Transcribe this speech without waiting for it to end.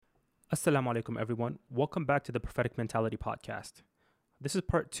Assalamu alaikum, everyone. Welcome back to the Prophetic Mentality Podcast. This is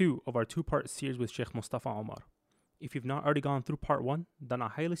part 2 of our 2-part series with Sheikh Mustafa Omar. If you've not already gone through part 1, then I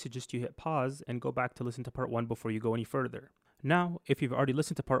highly suggest you hit pause and go back to listen to part 1 before you go any further. Now, if you've already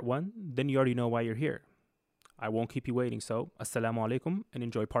listened to part 1, then you already know why you're here. I won't keep you waiting, so Assalamu alaikum and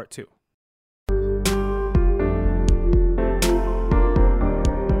enjoy part 2.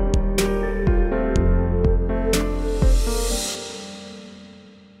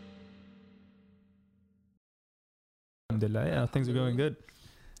 Alhamdulillah, yeah, things are going good.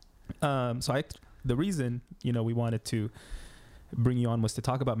 The reason, we wanted to bring you on was to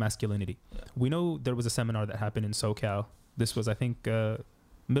talk about masculinity. Yeah. We know there was a seminar that happened in SoCal. This was, I think,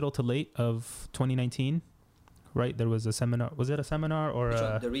 middle to late of 2019, right? There was a seminar. Was it a seminar or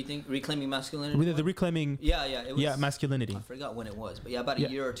the reclaiming masculinity? the reclaiming? Yeah, it was. Yeah, masculinity. I forgot when it was, but about a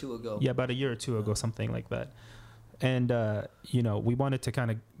year or two ago. Yeah, about a year or two ago, something like that. And we wanted to kind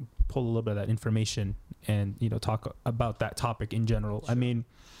of pull a little bit of that information and talk about that topic in general. Sure. I mean,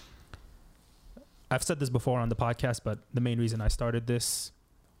 I've said this before on the podcast, but the main reason I started this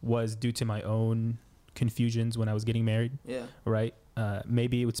was due to my own confusions when I was getting married. Yeah. Right.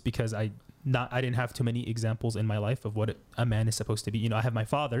 Maybe it's because I didn't have too many examples in my life of what a man is supposed to be. I have my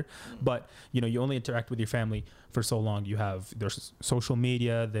father, but you only interact with your family for so long. There's social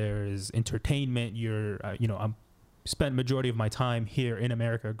media, there's entertainment. I'm spent majority of my time here in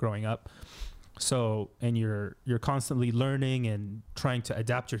America growing up. So, and you're constantly learning and trying to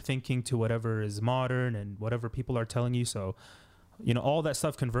adapt your thinking to whatever is modern and whatever people are telling you. So, all that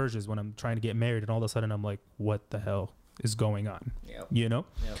stuff converges when I'm trying to get married, and all of a sudden I'm like, what the hell is going on? Yep. Yep.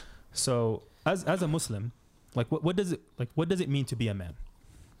 So as a Muslim, what does it mean to be a man?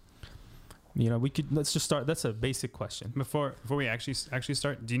 Let's just start. That's a basic question. Before we actually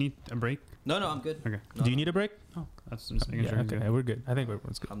start, do you need a break? No, I'm good. Okay. Do you need a break? Oh, that's just making sure. Okay, we're good. I think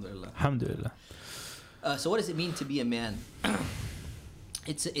everyone's good. Alhamdulillah. So what does it mean to be a man?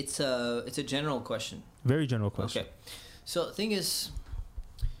 It's a general question. Very general question. Okay. So the thing is,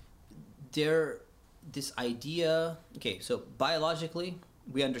 this idea. Okay, so biologically,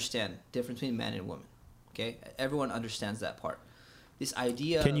 we understand the difference between man and woman. Okay, everyone understands that part. This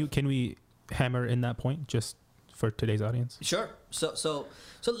idea. Can we hammer in that point just for today's audience? Sure. So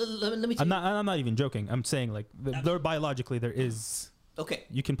let me. I'm not even joking. I'm saying there biologically there is. Okay.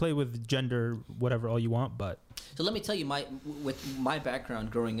 You can play with gender, whatever, all you want, but. So let me tell you with my background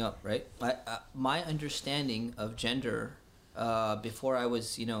growing up, right? My understanding of gender before I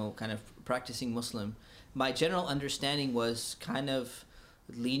was, kind of practicing Muslim, my general understanding was kind of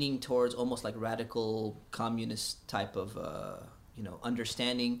leaning towards almost like radical communist type of,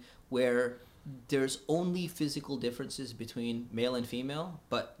 understanding where there's only physical differences between male and female,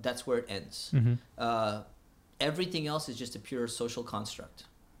 but that's where it ends. Mm-hmm. Everything else is just a pure social construct.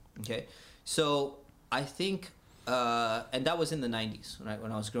 Okay, so I think, and that was in the 90s, right,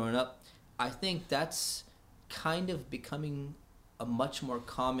 when I was growing up. I think that's kind of becoming a much more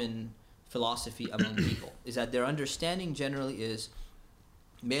common philosophy among people, is that their understanding generally is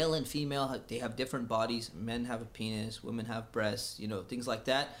male and female, they have different bodies. Men have a penis, women have breasts, things like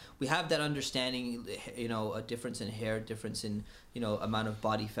that. We have that understanding, a difference in hair, difference in, amount of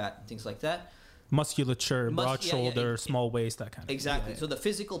body fat, and things like that. Musculature, broad shoulder, small waist, that kind of Exactly. So the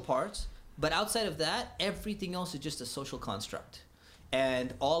physical parts, but outside of that, everything else is just a social construct.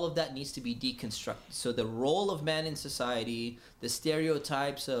 And all of that needs to be deconstructed. So the role of man in society, the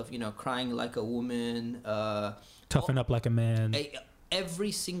stereotypes of, crying like a woman, toughen up like a man.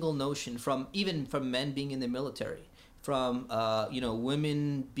 Every single notion from men being in the military, from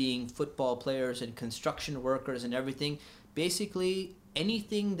women being football players and construction workers and everything. Basically,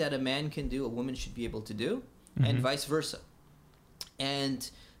 anything that a man can do, a woman should be able to do, and vice versa. And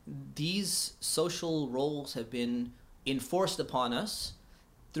these social roles have been enforced upon us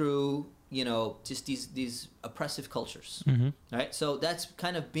through just these oppressive cultures, right? So that's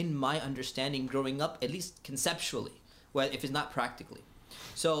kind of been my understanding growing up, at least conceptually. Well, if it's not practically.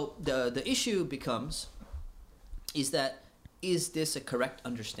 So the issue becomes, is this a correct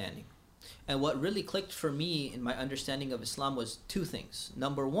understanding? And what really clicked for me in my understanding of Islam was two things.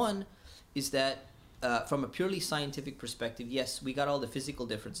 Number one is that from a purely scientific perspective, yes, we got all the physical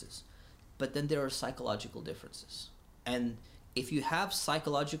differences, but then there are psychological differences. And if you have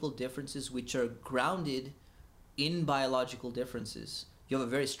psychological differences which are grounded in biological differences, you have a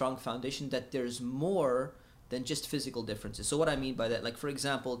very strong foundation that there's more than just physical differences. So what I mean by that, like for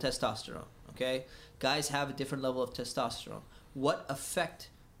example, testosterone, okay? Guys have a different level of testosterone. What effect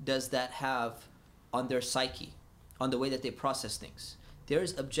does that have on their psyche, on the way that they process things?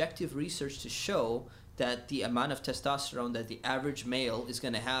 There's objective research to show that the amount of testosterone that the average male is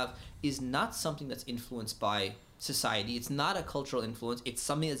going to have is not something that's influenced by society. It's not a cultural influence. It's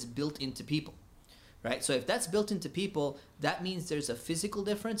something that's built into people, right? So if that's built into people, that means there's a physical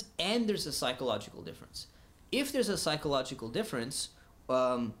difference and there's a psychological difference. If there's a psychological difference,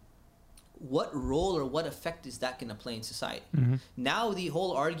 what role or what effect is that going to play in society? Now the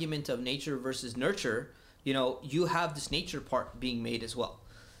whole argument of nature versus nurture, you have this nature part being made as well.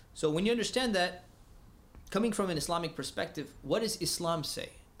 So when you understand that, coming from an Islamic perspective, what does Islam say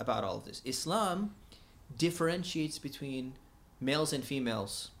about all of this? Islam differentiates between males and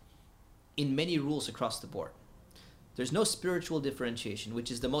females in many rules across the board. There's no spiritual differentiation, which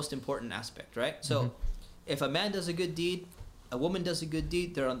is the most important aspect, right? So if a man does a good deed, a woman does a good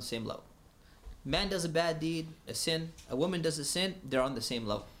deed, they're on the same level. Man does a bad deed, a sin, a woman does a sin, they're on the same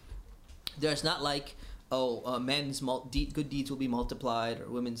level. There's not like, men's good deeds will be multiplied or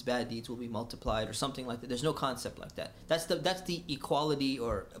women's bad deeds will be multiplied or something like that. There's no concept like that. That's the equality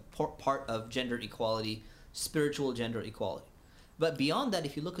or part of gender equality, spiritual gender equality. But beyond that,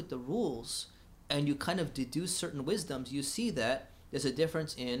 if you look at the rules and you kind of deduce certain wisdoms, you see that there's a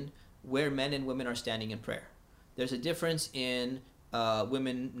difference in where men and women are standing in prayer. There's a difference in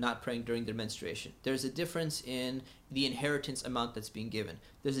women not praying during their menstruation. There's a difference in the inheritance amount that's being given.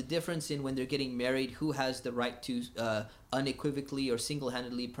 There's a difference in when they're getting married, who has the right to unequivocally or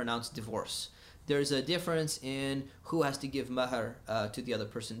single-handedly pronounce divorce. There's a difference in who has to give mahar to the other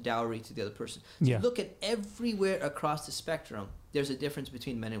person, dowry to the other person. So you look at everywhere across the spectrum, there's a difference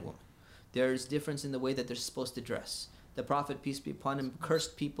between men and women. There's difference in the way that they're supposed to dress. The Prophet, peace be upon him,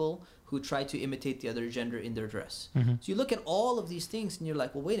 cursed people who try to imitate the other gender in their dress. So you look at all of these things and you're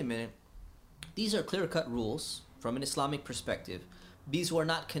like, well, wait a minute. These are clear-cut rules from an Islamic perspective. These were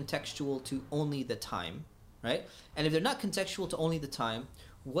not contextual to only the time, right? And if they're not contextual to only the time,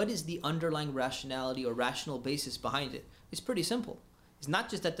 what is the underlying rationality or rational basis behind it? It's pretty simple. It's not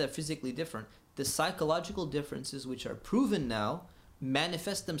just that they're physically different. The psychological differences, which are proven now,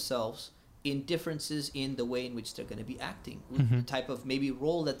 manifest themselves in differences in the way in which they're going to be acting, the type of maybe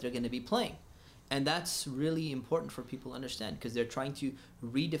role that they're going to be playing. And that's really important for people to understand because they're trying to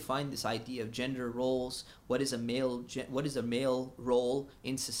redefine this idea of gender roles. What is a male role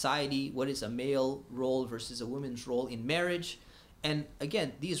in society? What is a male role versus a woman's role in marriage? And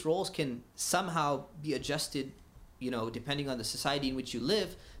again, these roles can somehow be adjusted, depending on the society in which you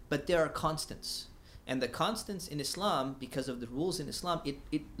live, but there are constants. And the constants in Islam, because of the rules in Islam,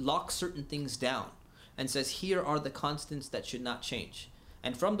 it locks certain things down and says, here are the constants that should not change.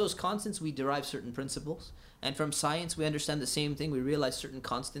 And from those constants, we derive certain principles. And from science, we understand the same thing. We realize certain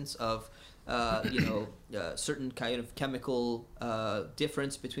constants of, certain kind of chemical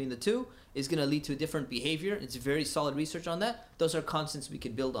difference between the two is going to lead to a different behavior. It's very solid research on that. Those are constants we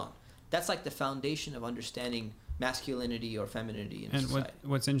can build on. That's like the foundation of understanding masculinity or femininity in society. And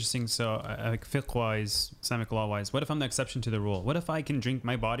what's interesting, so like fiqh-wise, Islamic law-wise, what if I'm the exception to the rule? What if I can drink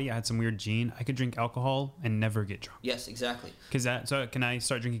my body? I had some weird gene. I could drink alcohol and never get drunk. Yes, exactly. So can I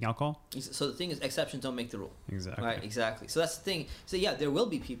start drinking alcohol? So the thing is, exceptions don't make the rule. Exactly. Right, exactly. So that's the thing. So yeah, there will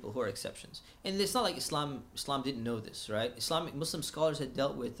be people who are exceptions. And it's not like Islam didn't know this, right? Muslim scholars had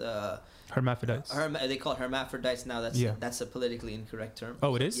dealt with hermaphrodites. They call it hermaphrodites now. That's a politically incorrect term.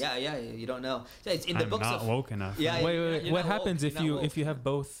 Oh, it is? Yeah. You don't know. It's in the books not woke enough. Yeah. Wait. What happens if you have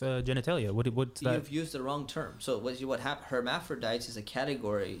both genitalia? What's that? You've used the wrong term. So what happened? Hermaphrodites is a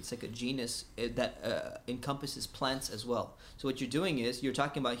category. It's like a genus that encompasses plants as well. So what you're doing is you're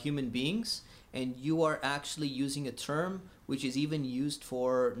talking about human beings, and you are actually using a term which is even used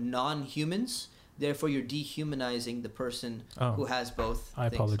for non-humans. Therefore, you're dehumanizing the person who has both. I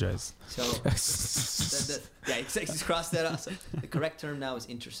apologize. So, just cross that out. So the correct term now is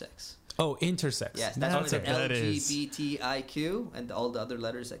intersex. Oh, intersex. Yes, that's LGBTIQ and all the other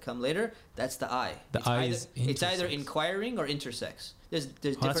letters that come later. That's the I. It's either inquiring or intersex. There's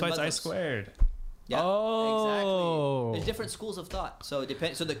different. That's why it's I squared. Yeah, exactly. There's different schools of thought. So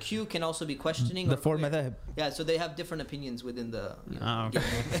So the Q can also be questioning. The four madhab. Yeah, so they have different opinions within the. Okay.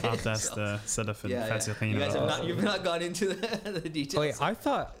 That's the Salaf and Fasiqeen. You guys you've not gone into the details. Oh, wait, I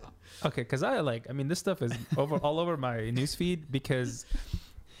thought. Okay, because this stuff is all over my newsfeed because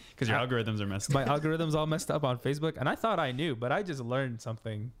your algorithms are messed up. My algorithm's all messed up on Facebook, and I thought I knew, but I just learned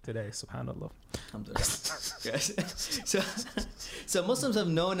something today. Subhanallah. So Muslims have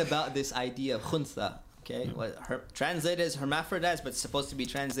known about this idea of khuntha. Okay, translated as hermaphrodites, but it's supposed to be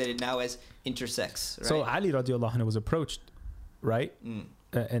translated now as intersex. Right? So Ali radiallahu anhu was approached, right?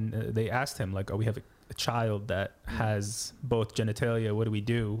 And they asked him, like, we have a child that has both genitalia, what do we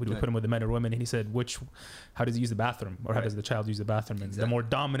do? Do we put him with the men or women? And he said, how does he use the bathroom, or how does the child use the bathroom? And the more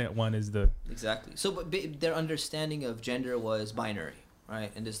dominant one is the exactly. So, but their understanding of gender was binary,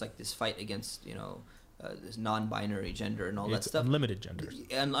 right? And there's like this fight against this non-binary gender and all that stuff. Unlimited genders.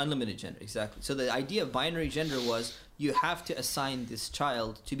 And unlimited gender, exactly. So the idea of binary gender was you have to assign this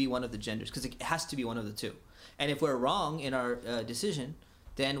child to be one of the genders because it has to be one of the two. And if we're wrong in our decision,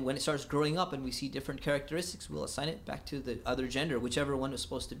 then when it starts growing up and we see different characteristics, we'll assign it back to the other gender, whichever one is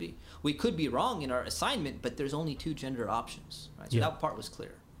supposed to be. We could be wrong in our assignment, but there's only two gender options, right? So that part was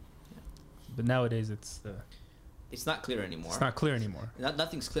clear. Yeah. But nowadays it's not clear anymore. It's not clear anymore.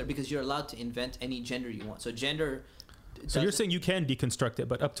 Nothing's clear because you're allowed to invent any gender you want. So gender. So you're saying you can deconstruct it,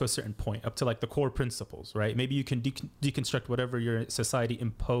 but up to a certain point, up to like the core principles, right? Maybe you can deconstruct whatever your society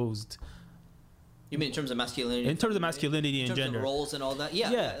imposed. You mean in terms of masculinity? In terms of masculinity and gender. In terms of roles and all that?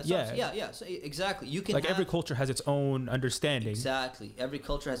 Yeah. So exactly. You can every culture has its own understanding. Exactly. Every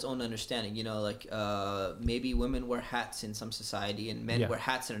culture has its own understanding. Maybe women wear hats in some society and men wear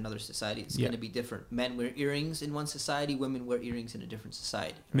hats in another society. It's going to be different. Men wear earrings in one society, women wear earrings in a different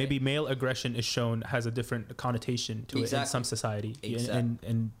society. Right? Maybe male aggression has a different connotation to it in some society. Exactly.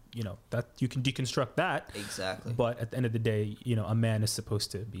 And that you can deconstruct that. Exactly. But at the end of the day, a man is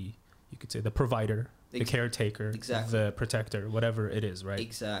supposed to be, you could say, the provider, the caretaker, the protector, whatever it is, right?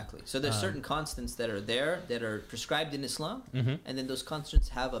 Exactly. So there's certain constants that are there that are prescribed in Islam, mm-hmm. and then those constants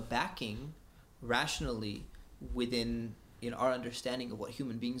have a backing rationally within our understanding of what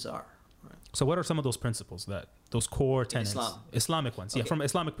human beings are. Right? So what are some of those principles, those core tenets? Islamic ones. Okay. Yeah, from an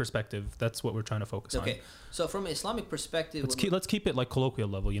Islamic perspective, that's what we're trying to focus on. Okay. So from an Islamic perspective, let's keep it like colloquial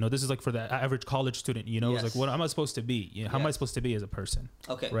level. This is like for the average college student. It's like, what am I supposed to be? How am I supposed to be as a person?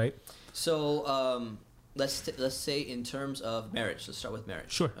 Okay. Right. So let's say in terms of marriage. Let's start with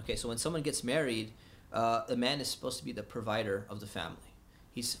marriage. Sure. Okay. So when someone gets married, the man is supposed to be the provider of the family.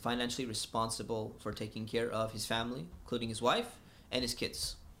 He's financially responsible for taking care of his family, including his wife and his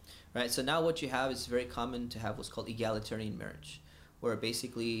kids. Right. So now what you have is very common to have what's called egalitarian marriage, where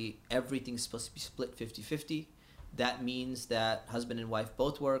basically everything's supposed to be split 50-50. That means that husband and wife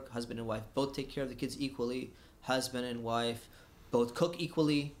both work, husband and wife both take care of the kids equally, husband and wife both cook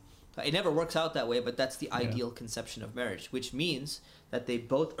equally. It never works out that way, but that's the ideal conception of marriage, which means that they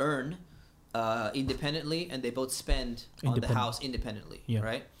both earn independently and they both spend on the house independently,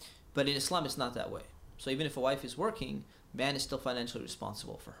 right? But in Islam, it's not that way. So even if a wife is working, man is still financially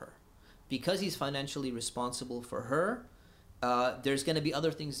responsible for her. Because he's financially responsible for her, there's going to be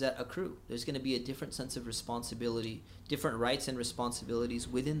other things that accrue. There's going to be a different sense of responsibility, different rights and responsibilities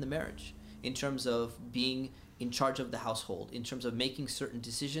within the marriage in terms of being in charge of the household, in terms of making certain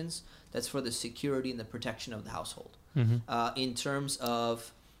decisions that's for the security and the protection of the household. Mm-hmm. In terms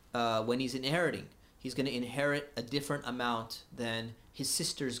of when he's inheriting, he's going to inherit a different amount than his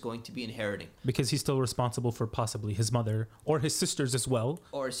sister's going to be inheriting. Because he's still responsible for possibly his mother or his sisters as well.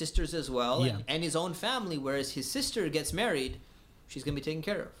 And his own family, whereas his sister gets married, she's going to be taken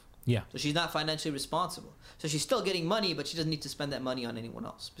care of. Yeah. So she's not financially responsible. So she's still getting money, but she doesn't need to spend that money on anyone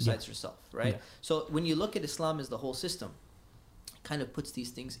else besides herself, right? Yeah. So when you look at Islam as the whole system, it kind of puts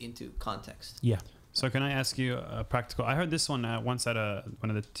these things into context. Yeah. So can I ask you a practical? I heard this one once at one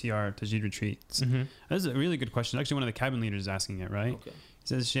of the TR Tajid retreats. Mm-hmm. This is a really good question. Actually, one of the cabin leaders is asking it, right? Okay. He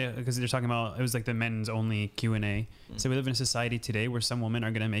says, because they're talking about, it was like the men's only Q&A. Mm-hmm. So we live in a society today where some women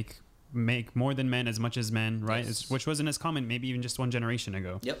are going to make more than men, as much as men, right? Yes. Which wasn't as common maybe even just one generation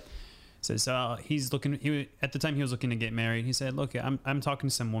ago. Yep. So he's looking, at the time he was looking to get married. He said, look, I'm talking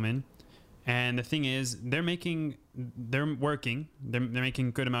to some women. And the thing is, they're working, they're making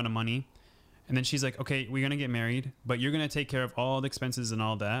a good amount of money. And then she's like, okay, we're going to get married, but you're going to take care of all the expenses and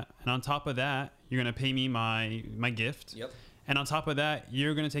all that. And on top of that, you're going to pay me my gift. Yep. And on top of that,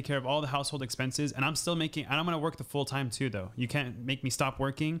 you're going to take care of all the household expenses. And I'm going to work the full time too, though. You can't make me stop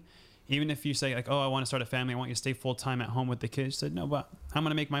working. Even if you say like, oh, I want to start a family, I want you to stay full time at home with the kids. She said, no, but I'm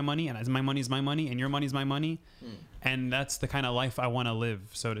going to make my money, and my money is my money, and your money is my money. And that's the kind of life I want to live,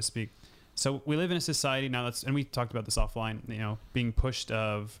 so to speak. So we live in a society now and we talked about this offline, being pushed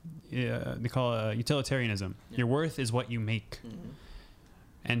they call it utilitarianism. Yeah. Your worth is what you make. Mm-hmm.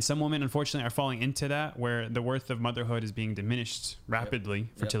 And some women, unfortunately, are falling into that, where the worth of motherhood is being diminished rapidly.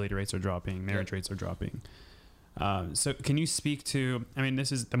 Yep. Fertility rates are dropping, marriage rates are dropping. So can you speak to,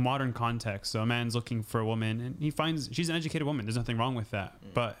 this is the modern context. So a man's looking for a woman and he finds she's an educated woman. There's nothing wrong with that.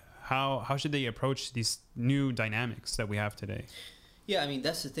 But how should they approach these new dynamics that we have today? Yeah,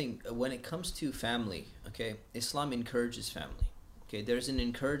 that's the thing. When it comes to family, okay, Islam encourages family. Okay, there's an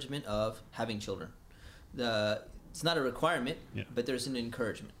encouragement of having children. It's not a requirement, but there's an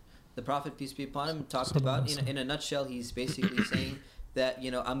encouragement. The Prophet, peace be upon him, talked about, in a nutshell, he's basically saying that,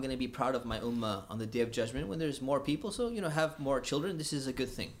 I'm going to be proud of my ummah on the Day of Judgment when there's more people. So, have more children. This is a good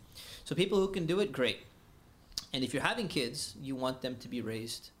thing. So people who can do it, great. And if you're having kids, you want them to be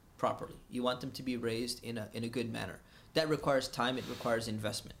raised properly. You want them to be raised in a good manner. That requires time. It requires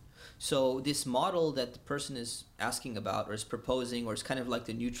investment. So this model that the person is asking about or is proposing, or is kind of like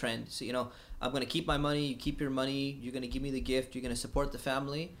the new trend. So, I'm going to keep my money. You keep your money. You're going to give me the gift. You're going to support the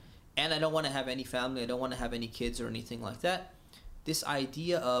family. And I don't want to have any family. I don't want to have any kids or anything like that. This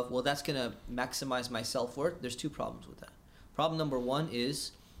idea of, well, that's going to maximize my self-worth. There's two problems with that. Problem number one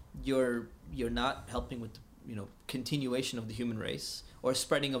is you're not helping with the, continuation of the human race or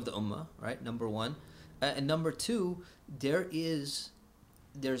spreading of the ummah, right? Number one. And number two, there's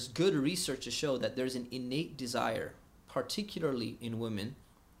good research to show that there's an innate desire, particularly in women,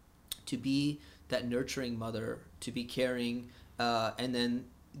 to be that nurturing mother, to be caring, and then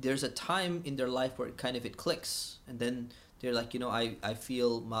there's a time in their life where it clicks, and then they're like, I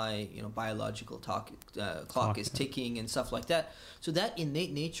feel my biological clock is ticking and stuff like that. So that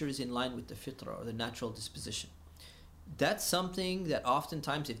innate nature is in line with the fitrah, or the natural disposition. That's something that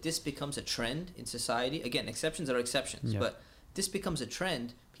oftentimes, if this becomes a trend in society, again, exceptions are exceptions, but this becomes a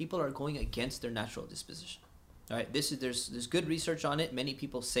trend, people are going against their natural disposition. All right, there's good research on it. Many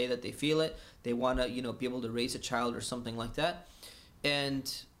people say that they feel it. They want to be able to raise a child or something like that,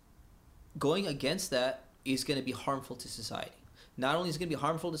 and going against that is going to be harmful to society. Not only is it going to be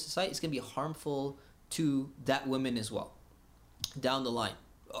harmful to society, it's going to be harmful to that woman as well, down the line,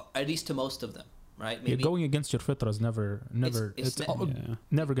 at least to most of them. Right? Maybe going against your fitrah is never going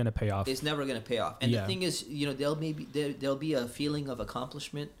to pay off. It's never going to pay off. And the thing is, there'll be a feeling of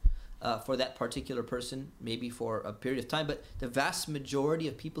accomplishment for that particular person, maybe for a period of time. But the vast majority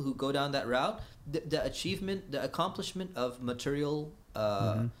of people who go down that route, the accomplishment of material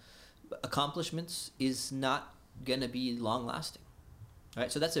accomplishments is not going to be long lasting.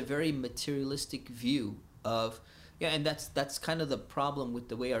 Right? So that's a very materialistic view of. Yeah, and that's kind of the problem with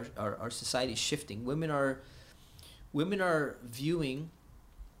the way our society is shifting. Women are viewing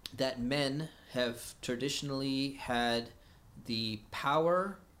that men have traditionally had the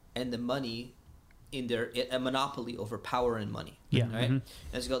power and the money in a monopoly over power and money. Yeah. Right?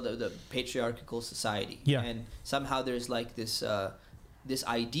 Let's go the patriarchal society. Yeah. And somehow there's like this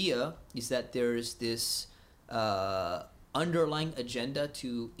idea is that there's this underlying agenda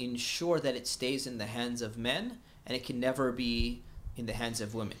to ensure that it stays in the hands of men, and it can never be in the hands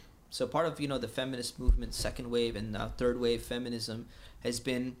of women. So part of the feminist movement, second wave and now third wave feminism, has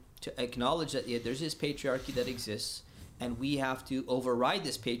been to acknowledge that there's this patriarchy that exists, and we have to override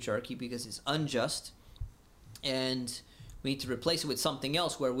this patriarchy because it's unjust, and we need to replace it with something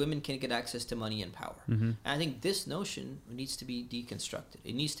else where women can get access to money and power. And I think this notion needs to be deconstructed.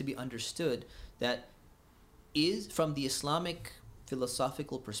 It needs to be understood that is from the Islamic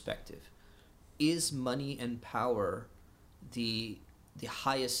philosophical perspective, is money and power the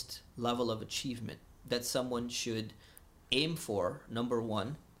highest level of achievement that someone should aim for, number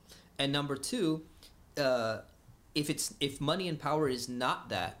one, and number two, if money and power is not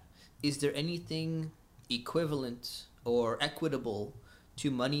that, is there anything equivalent or equitable to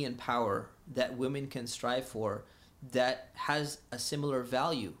money and power that women can strive for that has a similar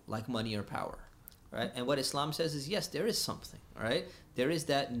value like money or power? Right? And what Islam says is, yes, there is something, right? There is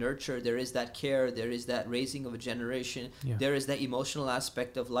that nurture, there is that care, there is that raising of a generation, there is that emotional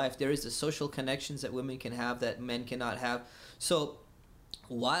aspect of life, there is the social connections that women can have that men cannot have. So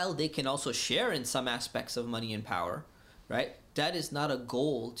while they can also share in some aspects of money and power, right, that is not a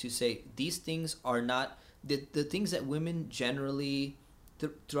goal to say these things are not, the things that women generally,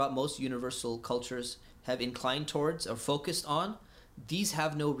 throughout most universal cultures, have inclined towards or focused on, these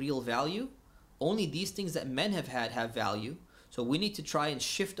have no real value. Only these things that men have had have value. So we need to try and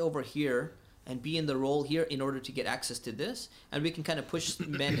shift over here and be in the role here in order to get access to this. And we can kind of push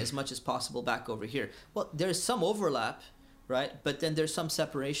men as much as possible back over here. Well, there's some overlap, right? But then there's some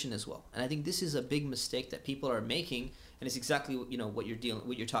separation as well. And I think this is a big mistake that people are making. And it's exactly what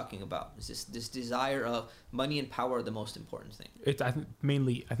you're talking about. Is this desire of money and power are the most important thing.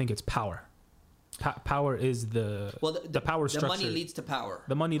 I think it's power. Power is the power structure. The money leads to power.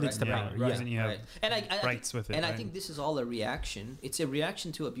 The money leads to power. Right. And you have rights with it. And I think this is all a reaction. It's a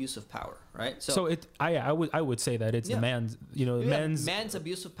reaction to abuse of power, right? I would say that it's the man's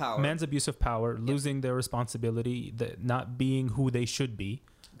abuse of power. Man's abuse of power, losing their responsibility, not being who they should be.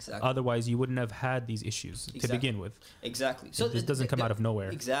 Exactly. Otherwise, you wouldn't have had these issues to begin with. Exactly. So this doesn't come out of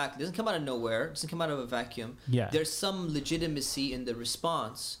nowhere. Exactly. It doesn't come out of nowhere. It doesn't come out of a vacuum. Yeah. There's some legitimacy in the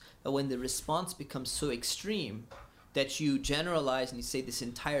response. But when the response becomes so extreme, that you generalize and you say this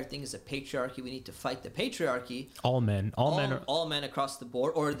entire thing is a patriarchy, we need to fight the patriarchy, All men are, all men across the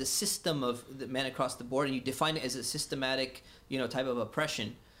board, or the system of the men across the board, and you define it as a systematic, type of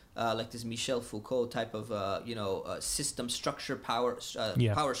oppression, like this Michel Foucault type of, system structure,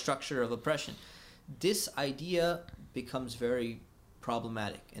 power structure of oppression. This idea becomes very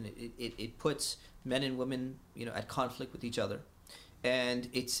problematic, and it puts men and women, at conflict with each other. And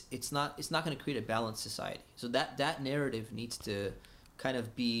it's not going to create a balanced society. So that narrative needs to kind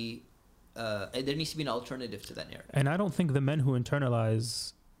of be there needs to be an alternative to that narrative. and I don't think the men who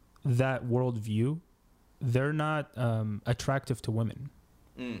internalize that worldview, they're not attractive to women.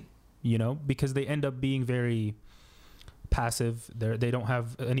 Because they end up being very passive. They don't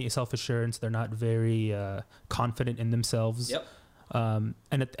have any self-assurance. They're not very confident in themselves. Yep. And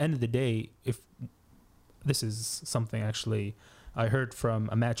at the end of the day, if this is something actually I heard from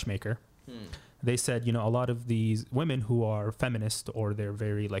a matchmaker, they said, a lot of these women who are feminist, or they're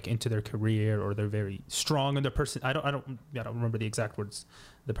very like into their career, or they're very strong in their person. I don't remember the exact words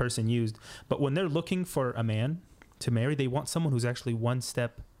the person used, but when they're looking for a man to marry, they want someone who's actually one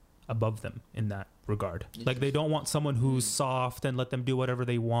step above them in that regard. Like, they don't want someone who's soft and let them do whatever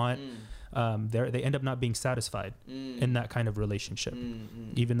they want. They end up not being satisfied in that kind of relationship,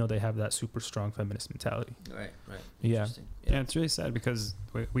 even though they have that super strong feminist mentality. Right. Yeah. Interesting. Yeah, it's really sad because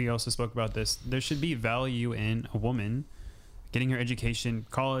we also spoke about this. There should be value in a woman getting her education,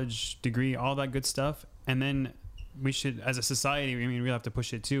 college degree, all that good stuff. And then we should, as a society, we have to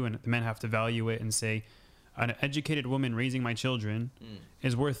push it too. And the men have to value it and say, an educated woman raising my children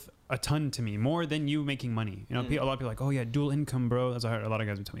is worth a ton to me, more than you making money. A lot of people are like, oh yeah, dual income, bro. That's what I heard a lot of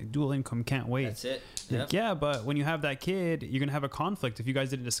guys would tell me. Dual income, can't wait. That's it. Like, yeah, but when you have that kid, you're gonna have a conflict if you guys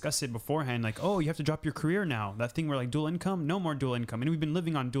didn't discuss it beforehand. Like, oh, you have to drop your career now. That thing where like dual income, no more dual income. And we've been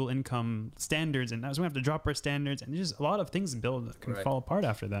living on dual income standards, and now we have to drop our standards, and just a lot of things can fall apart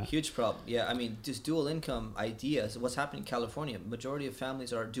after that. Huge problem. Yeah, I mean, this dual income idea is what's happening in California. Majority of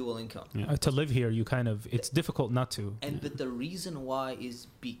families are dual income. Yeah. To live here, it's difficult not to. But the reason why is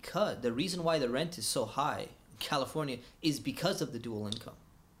because the rent is so high in California is because of the dual income,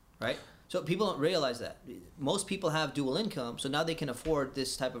 right? So people don't realize that. Most people have dual income, so now they can afford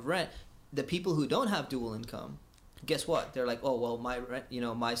this type of rent. The people who don't have dual income, guess what? They're like, oh, well, my rent,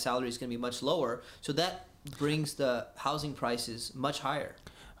 my salary is going to be much lower. So that brings the housing prices much higher.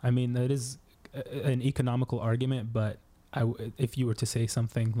 I mean, that is an economical argument, but if you were to say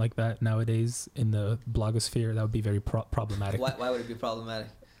something like that nowadays in the blogosphere, that would be very problematic. Why would it be problematic?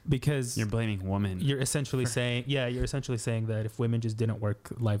 Because you're blaming women. You're essentially saying that if women just didn't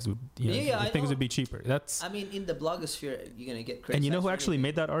work, lives would, things would be cheaper. I mean, in the blogosphere, you're gonna get crazy. And you know who actually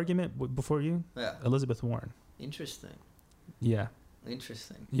made that argument before you? Yeah. Elizabeth Warren. Interesting. Yeah.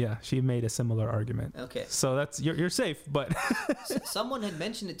 Interesting. Yeah, she made a similar argument. Okay. So that's you're safe, but someone had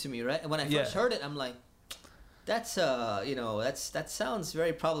mentioned it to me, right? And when I first heard it, I'm like, that's that sounds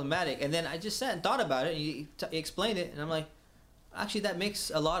very problematic. And then I just sat and thought about it, and he explained it, and I'm like, actually, that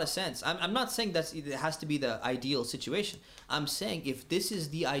makes a lot of sense. I'm not saying it has to be the ideal situation. I'm saying if this is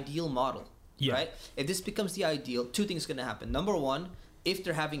the ideal model, right? If this becomes the ideal, two things are going to happen. Number one, if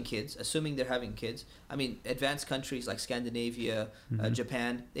they're having kids, assuming they're having kids, I mean, advanced countries like Scandinavia,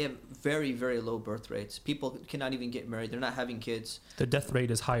 Japan, they have very, very low birth rates. People cannot even get married. They're not having kids. The death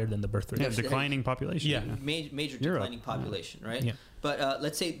rate is higher than the birth rate. Yeah, declining population. Yeah, major declining population, right? Yeah. But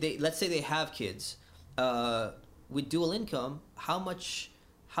let's say they have kids. With dual income, how much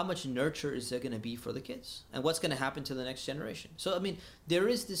nurture is there going to be for the kids, and what's going to happen to the next generation? So I mean, there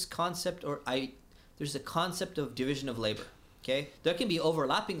is this concept, there's a concept of division of labor. Okay, there can be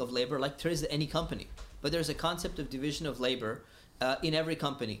overlapping of labor like there is in any company, but there's a concept of division of labor in every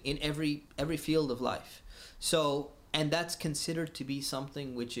company, in every field of life. So, and that's considered to be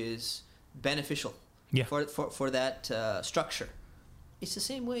something which is beneficial for that structure. It's the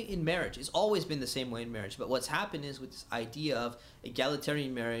same way in marriage. It's always been the same way in marriage. But what's happened is with this idea of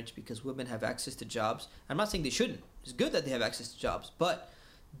egalitarian marriage, because women have access to jobs. I'm not saying they shouldn't. It's good that they have access to jobs. But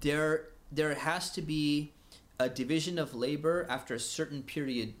there has to be a division of labor after a certain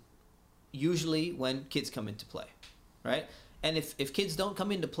period, usually when kids come into play, right? And if kids don't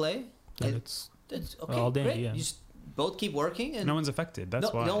come into play, then it's okay, all day, great. yeah. You just both keep working, and no one's affected.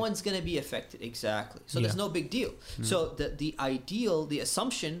 That's why no one's going to be affected. Exactly. So there's no big deal. So the ideal, the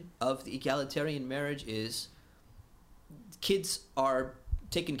assumption of the egalitarian marriage is kids are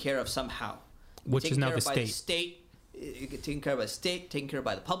taken care of somehow, which is now the state. Taken care of by the state, taken care of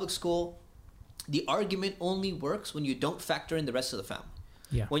by the public school. The argument only works when you don't factor in the rest of the family.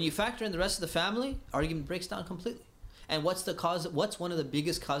 Yeah. When you factor in the rest of the family, argument breaks down completely. And what's the cause? What's one of the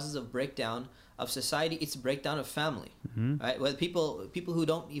biggest causes of breakdown of society, it's a breakdown of family, Mhm. right? Well, people who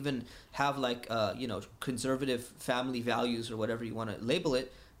don't even have like conservative family values or whatever you want to label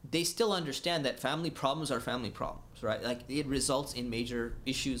it, they still understand that family problems are family problems, right? Like it results in major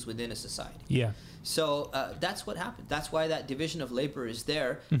issues within a society. Yeah. So that's what happened. That's why that division of labor is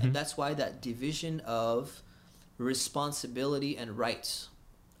there, Mhm. and that's why that division of responsibility and rights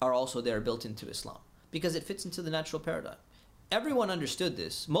are also there, built into Islam, because it fits into the natural paradigm. Everyone understood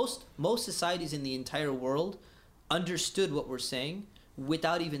this. Most societies in the entire world understood what we're saying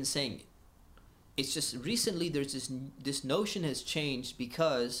without even saying it. It's just recently there's this notion has changed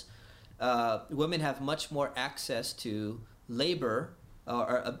because women have much more access to labor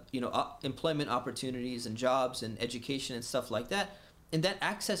employment opportunities and jobs and education and stuff like that. And that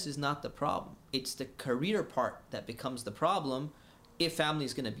access is not the problem. It's the career part that becomes the problem if family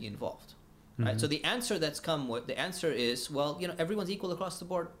is going to be involved. Right? So the answer the answer is, well, everyone's equal across the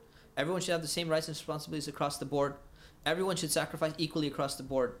board. Everyone should have the same rights and responsibilities across the board. Everyone should sacrifice equally across the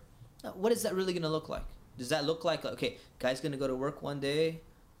board. Now, what is that really going to look like? Does that look like, okay, guy's going to go to work one day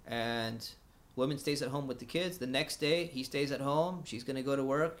and woman stays at home with the kids. The next day, he stays at home. She's going to go to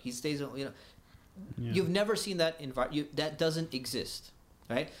work. He stays, Yeah. You've never seen that that doesn't exist,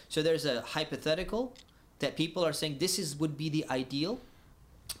 right? So there's a hypothetical that people are saying would be the ideal,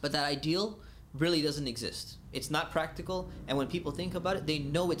 but that ideal really doesn't exist. It's not practical, and when people think about it, they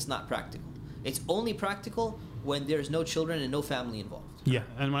know it's not practical. It's only practical when there's no children and no family involved. Yeah.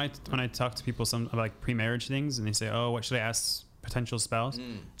 And when I talk to people about like pre-marriage things, and they say, "Oh, what should I ask potential spouse?"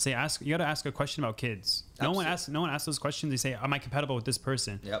 Say, you got to ask a question about kids. No one asks those questions. They say, "Am I compatible with this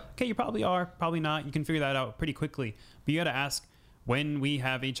person?" Yep. Okay, you probably are, probably not. You can figure that out pretty quickly. But you got to ask, when we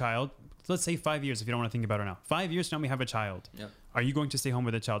have a child, let's say 5 years, if you don't want to think about it now. 5 years from now, we have a child. Yep. Are you going to stay home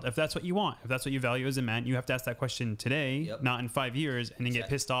with the child? If that's what you want, if that's what you value as a man, you have to ask that question today, Yep. not in 5 years, and then get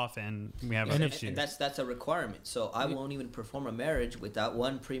Exactly. pissed off and we have And, an issue. and that's a requirement. So I won't even perform a marriage without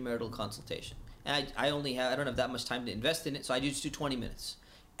one premarital consultation. And I don't have that much time to invest in it, so I just do 20 minutes.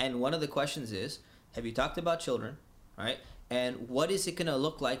 And one of the questions is, have you talked about children, right? And what is it going to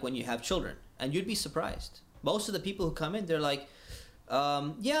look like when you have children? And you'd be surprised. Most of the people who come in, they're like,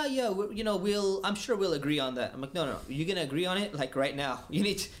 I'm sure we'll agree on that. I'm like, no, you're gonna agree on it like right now. You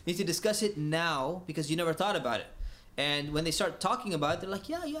need to discuss it now because you never thought about it. And when they start talking about it, they're like,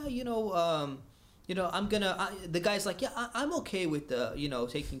 the guy's like, I'm okay with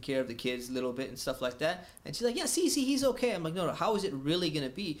taking care of the kids a little bit and stuff like that. And she's like, yeah, see, he's okay. I'm like, no, how is it really gonna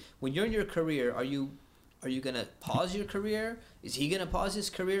be when you're in your career? Are you gonna pause your career? Is he gonna pause his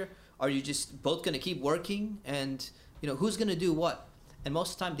career? Are you just both gonna keep working? And who's gonna do what? And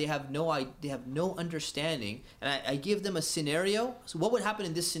most of the time they have no understanding. And I give them a scenario. So what would happen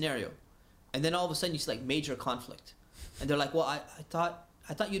in this scenario? And then all of a sudden you see like major conflict. And they're like, well,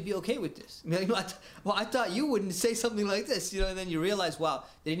 I thought you'd be okay with this. I thought you wouldn't say something like this, And then you realize, wow,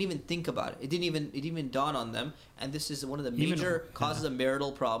 they didn't even think about it. It didn't even dawn on them. And this is one of the major causes of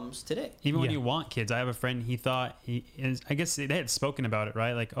marital problems today. Even when Yeah. you want kids, I have a friend. He thought I guess they had spoken about it,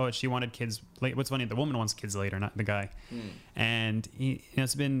 right? Like, oh, she wanted kids. What's funny? The woman wants kids later, not the guy. And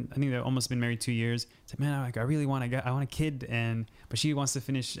it's been, I think they've almost been married 2 years. He's like, man, I really want a kid, but she wants to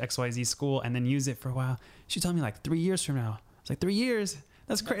finish XYZ school and then use it for a while. She told me like 3 years from now. It's like 3 years.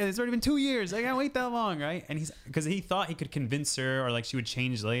 That's crazy. It's already been 2 years. I can't wait that long, right? And because he thought he could convince her or like she would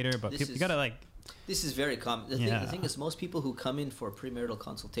change later, but you gotta like. This is very common. The thing is, most people who come in for a premarital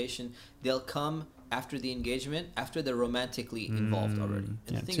consultation, they'll come after the engagement, after they're romantically involved already.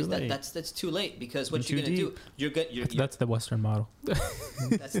 And the thing is that's too late because what you're gonna do, That's the Western model.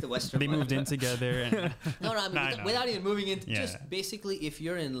 that's the Western. They model. moved in together. And No, I mean, without even moving into, Yeah. just basically, if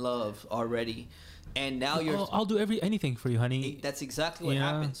you're in love already, and now you're. I'll do anything for you, honey. That's exactly what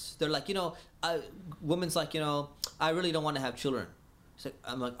Yeah. happens. They're like, women's like, I really don't want to have children. It's like,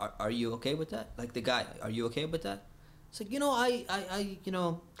 I'm like, are you okay with that? Like the guy, are you okay with that? It's like,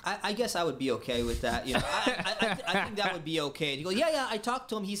 I guess I would be okay with that. I think that would be okay. And he goes, yeah, I talked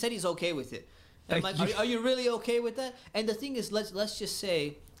to him. He said he's okay with it. And I'm like, are you really okay with that? And the thing is, let's just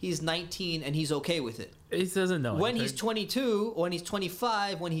say he's 19 and he's okay with it. He doesn't know. When he's 22, when he's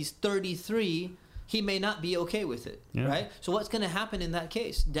 25, when he's 33, he may not be okay with it, Yeah. right? So what's going to happen in that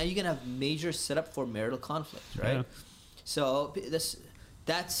case? Now you're going to have major setup for marital conflict, right? Yeah. So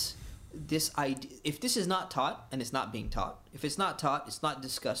that's this idea. If this is not taught, and it's not being taught, if it's not taught, it's not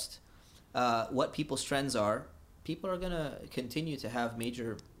discussed, what people's trends are, people are going to continue to have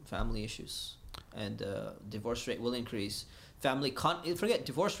major family issues, and divorce rate will increase. Forget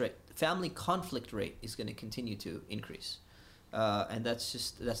divorce rate. Family conflict rate is going to continue to increase, and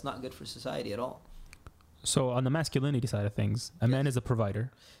that's not good for society at all. So on the masculinity side of things, a man is a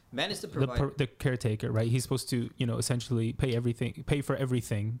provider. Man is the provider. The caretaker, right? He's supposed to, essentially pay for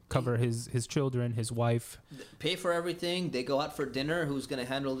everything, cover his children, his wife. Pay for everything. They go out for dinner. Who's going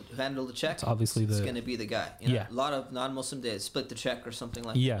to handle the check? It's obviously it's going to be the guy. Yeah. A lot of non-Muslim days split the check or something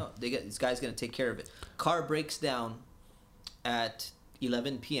like yeah. that. No, this guy's going to take care of it. Car breaks down at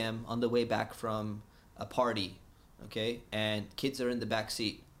 11 p.m. on the way back from a party, okay? And kids are in the back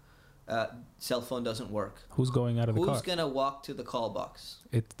seat. Cell phone doesn't work. Who's going out of the car? Who's going to walk to the call box?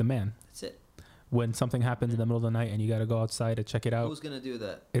 It's the man. That's it. When something happens in the middle of the night and you got to go outside to check it out. Who's going to do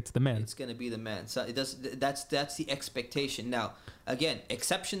that? It's the man. It's going to be the man. So it does. That's the expectation. Now, again,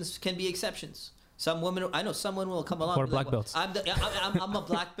 exceptions can be exceptions. Some women, I know someone will come along. Or black belts. I'm a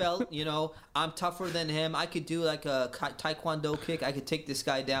black belt. I'm tougher than him. I could do like a taekwondo kick. I could take this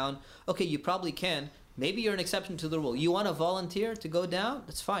guy down. Okay, you probably can. Maybe you're an exception to the rule. You want to volunteer to go down?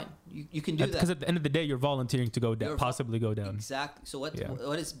 That's fine. You can do that. Because at the end of the day, you're volunteering to go down, possibly go down. Exactly. So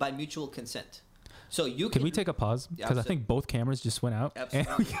what is by mutual consent? So you can we take a pause? Because I think both cameras just went out.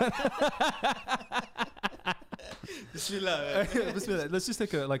 Absolutely. Bismillah, Bismillah. Let's just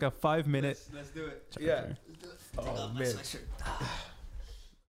take a 5 minute. Let's do it. Yeah. Oh man.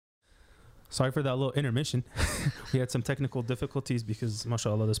 Sorry for that little intermission. We had some technical difficulties because,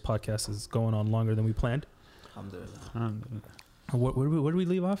 mashallah, this podcast is going on longer than we planned. Alhamdulillah. Where did we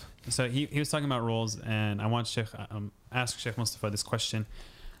leave off? So he was talking about roles, and I want Sheikh ask Sheikh Mustafa this question.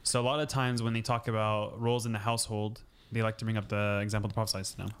 So a lot of times when they talk about roles in the household, they like to bring up the example of the Prophet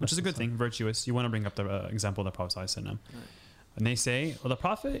ﷺ, which is a good thing, virtuous. You want to bring up the example of the Prophet ﷺ. Right. And they say, well, the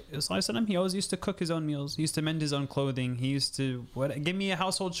Prophet ﷺ, he always used to cook his own meals. He used to mend his own clothing. He used to give me a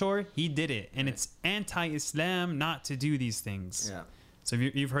household chore. He did it, and it's anti-Islam not to do these things. Yeah. So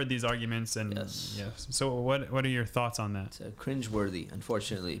you've heard these arguments, and yes. So what are your thoughts on that? It's cringeworthy,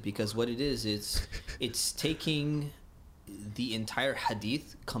 unfortunately, because what it is, it's taking the entire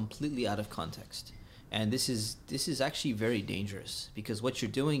hadith completely out of context, and this is actually very dangerous, because what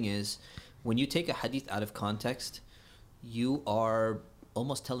you're doing is, when you take a hadith out of context, you are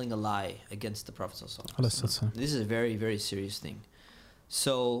almost telling a lie against the Prophet ﷺ. This is a very, very serious thing.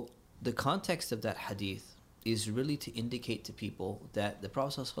 So the context of that hadith is really to indicate to people that the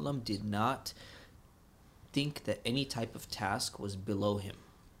Prophet ﷺ did not think that any type of task was below him.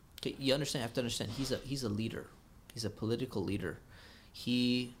 Okay, you have to understand, he's a leader. He's a political leader.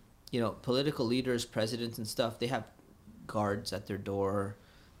 Political leaders, presidents and stuff, they have guards at their door.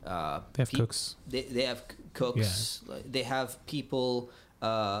 They have cooks. They have cooks. Yeah. They have people.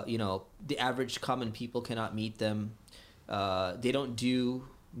 The average common people cannot meet them. They don't do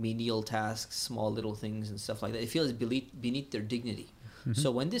menial tasks, small little things and stuff like that. It feels beneath their dignity. Mm-hmm.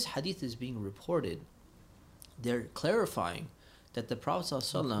 So when this hadith is being reported, they're clarifying that the Prophet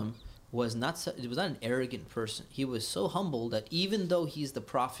ﷺ was not an arrogant person. He was so humble that even though he's the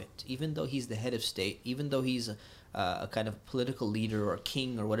Prophet, even though he's the head of state, even though he's a kind of political leader or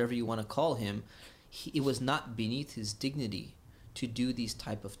king or whatever you want to call him, it was not beneath his dignity to do these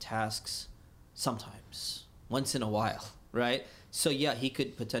type of tasks sometimes, once in a while, right? So yeah, he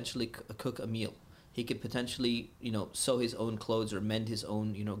could potentially cook a meal. He could potentially, sew his own clothes or mend his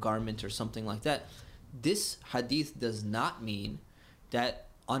own, garment or something like that. This hadith does not mean that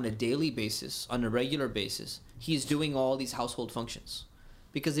on a daily basis, on a regular basis, he's doing all these household functions.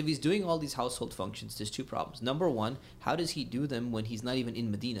 Because if he's doing all these household functions, there's two problems. Number one, how does he do them when he's not even in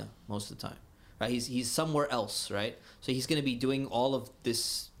Medina most of the time? Right? He's somewhere else, right? So he's going to be doing all of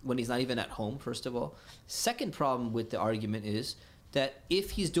this when he's not even at home, first of all. Second problem with the argument is that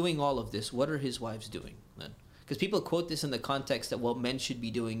if he's doing all of this, what are his wives doing then? Because people quote this in the context that, well, men should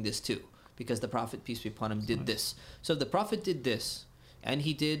be doing this too, because the Prophet, peace be upon him, did this. So if the Prophet did this, and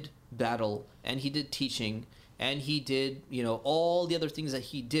he did battle, and he did teaching, and he did, all the other things that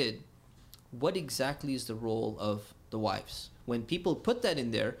he did, what exactly is the role of the wives? When people put that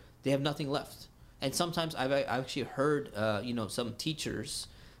in there, they have nothing left. And sometimes I've actually heard, some teachers,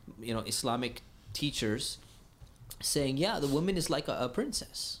 Islamic teachers, saying, yeah, the woman is like a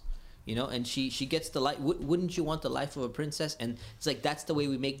princess, and she gets the life. Wouldn't you want the life of a princess? And it's like, that's the way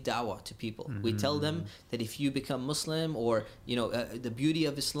we make dawah to people. Mm-hmm. We tell them that if you become Muslim, or the beauty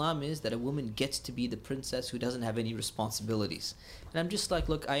of Islam is that a woman gets to be the princess who doesn't have any responsibilities. And I'm just like,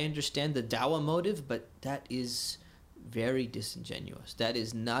 look, I understand the dawah motive, but that is very disingenuous. That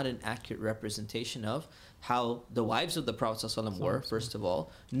is not an accurate representation of how the wives of the Prophet ﷺ were, first of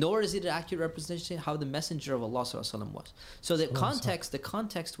all, nor is it an accurate representation of how the Messenger of Allah ﷺ was. So the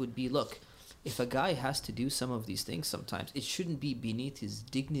context would be, look, if a guy has to do some of these things sometimes, it shouldn't be beneath his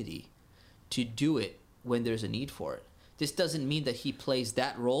dignity to do it when there's a need for it. This doesn't mean that he plays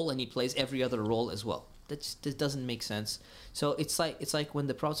that role and he plays every other role as well. That doesn't make sense. So it's like when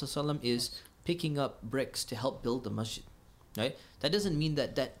the Prophet ﷺ is picking up bricks to help build the masjid, right? That doesn't mean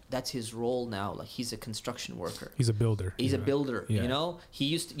that's his role now. Like he's a construction worker. He's a builder. He's a builder. Yeah. You know, he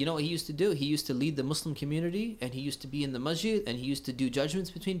used to lead the Muslim community, and he used to be in the masjid, and he used to do judgments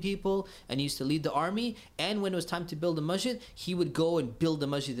between people, and he used to lead the army. And when it was time to build a masjid, he would go and build the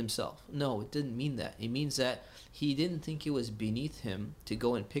masjid himself. No, it didn't mean that. It means that he didn't think it was beneath him to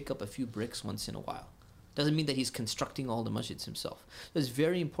go and pick up a few bricks once in a while. Doesn't mean that he's constructing all the masjids himself. It's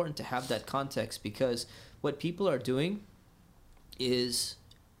very important to have that context, because what people are doing is,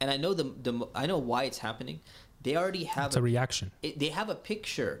 and I know I know why it's happening. They already have It's a reaction. They have a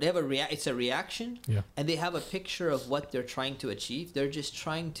picture. They have it's a reaction, Yeah. and they have a picture of what they're trying to achieve. They're just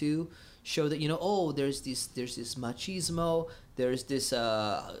trying to show that, you know, oh, there's this machismo, there's this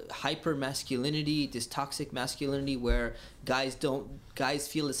hyper masculinity, this toxic masculinity where guys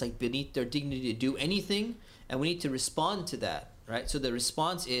feel it's like beneath their dignity to do anything, and we need to respond to that, right? So the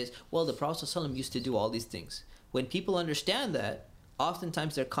response is, well, the Prophet ﷺ used to do all these things. When people understand that,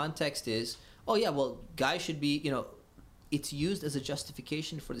 oftentimes their context is, oh yeah, well, guys should be, you know, it's used as a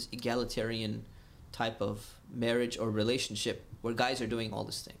justification for this egalitarian type of marriage or relationship where guys are doing all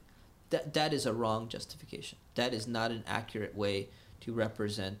this thing. That is a wrong justification. That is not an accurate way to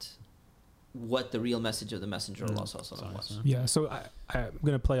represent what the real message of the Messenger of Allah ﷺ was. Yeah, so I'm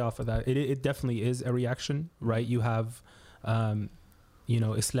going to play off of that. It definitely is a reaction, right? You have, you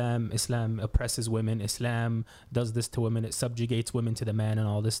know, Islam oppresses women. Islam does this to women. It subjugates women to the man and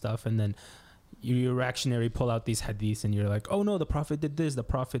all this stuff. And then you reactionary pull out these hadiths and you're like, oh no, the Prophet did this, the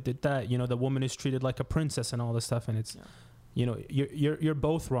Prophet did that. You know, the woman is treated like a princess and all this stuff. And it's, you know, you're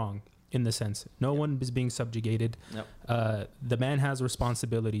both wrong in the sense. No one is being subjugated. The man has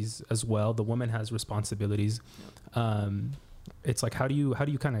responsibilities as well. The woman has responsibilities. It's like, how do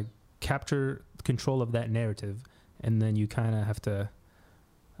you kind of capture control of that narrative? And then you kind of have to,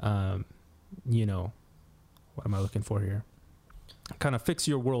 you know, what am I looking for here? Kind of fix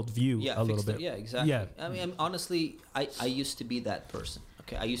your worldview a little bit. Yeah, exactly. Yeah. I mean, honestly, I used to be that person.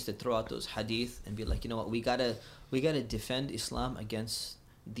 Okay, I used to throw out those hadith and be like, you know what, we gotta defend Islam against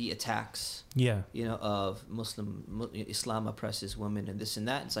the attacks. Yeah. You know, of Islam oppresses women and this and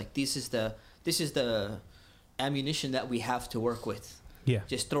that. It's like this is the ammunition that we have to work with. Yeah.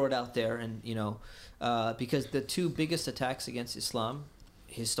 Just throw it out there, and you know, because the two biggest attacks against Islam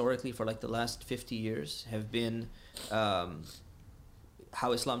historically for like the last 50 years have been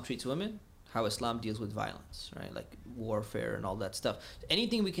how Islam treats women, how Islam deals with violence, right? Like warfare and all that stuff.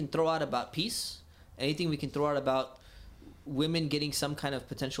 Anything we can throw out about peace, anything we can throw out about women getting some kind of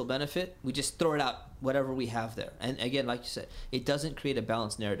potential benefit, we just throw it out, whatever we have there. And again, like you said, it doesn't create a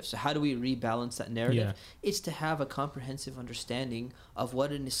balanced narrative. So how do we rebalance that narrative? Yeah. It's to have a comprehensive understanding of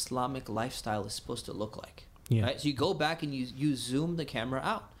what an Islamic lifestyle is supposed to look like. Yeah. Right? So you go back and you zoom the camera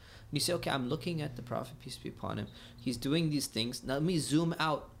out. And you say, okay, I'm looking at the Prophet, peace be upon him. He's doing these things. Now let me zoom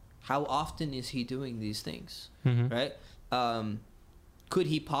out. How often is he doing these things? Mm-hmm. Right? Could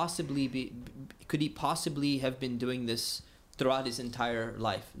he possibly have been doing this throughout his entire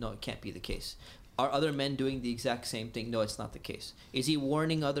life? No, it can't be the case. Are other men doing the exact same thing? No, it's not the case. Is he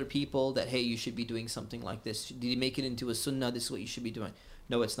warning other people that, hey, you should be doing something like this? Did he make it into a sunnah? This is what you should be doing.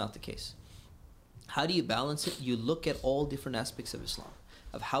 No, it's not the case. How do you balance it? You look at all different aspects of Islam,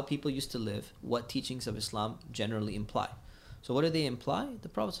 of how people used to live, what teachings of Islam generally imply. So what do they imply? The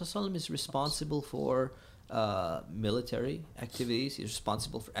Prophet ﷺ is responsible for military activities. He's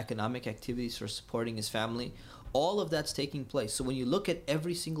responsible for economic activities, for supporting his family. All of that's taking place. So when you look at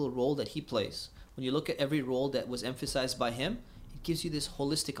every single role that he plays, when you look at every role that was emphasized by him, it gives you this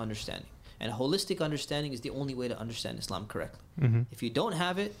holistic understanding. And a holistic understanding is the only way to understand Islam correctly. Mm-hmm. If you don't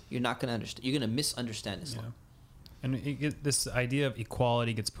have it, you're not going to understand. You're going to misunderstand Islam. Yeah. And this idea of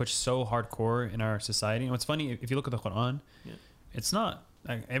equality gets pushed so hardcore in our society. And what's funny, if you look at the Quran, it's not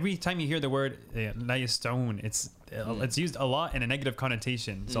like every time you hear the word la yastawun, it's used a lot in a negative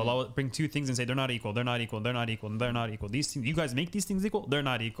connotation. So Allah will bring two things and say they're not equal, they're not equal, they're not equal, they're not equal. These things, you guys make these things equal, they're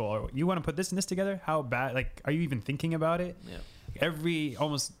not equal. Or you want to put this and this together? How bad? Like, are you even thinking about it? Yeah.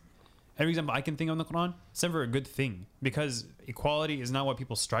 Almost every example I can think of in the Quran, it's never a good thing, because equality is not what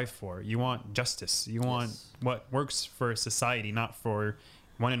people strive for. You want justice. You want what works for society, not for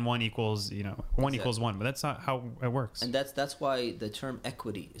 1 and 1 equals, you know, 1 equals 1. But that's not how it works. And that's why the term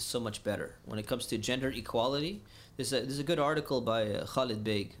equity is so much better when it comes to gender equality. There's a good article by Khalid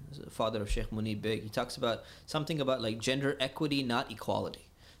Beg, father of Sheikh Munib Beg. He talks about something about like gender equity, not equality.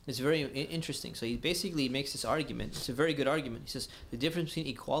 It's very interesting. So he basically makes this argument. It's a very good argument. He says the difference between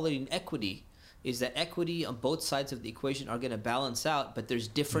equality and equity is that equity on both sides of the equation are going to balance out, but there's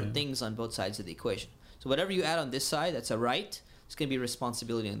different things on both sides of the equation. So whatever you add on this side, that's a right. It's going to be a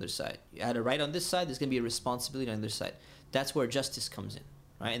responsibility on the other side. You add a right on this side, there's going to be a responsibility on the other side. That's where justice comes in,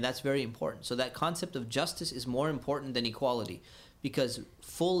 right? And that's very important. So that concept of justice is more important than equality, because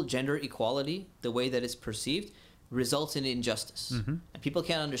full gender equality, the way that it's perceived, results in injustice. And people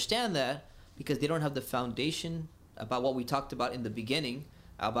can't understand that because they don't have the foundation about what we talked about in the beginning,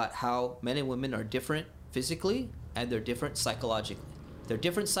 about how men and women are different physically and they're different psychologically. They're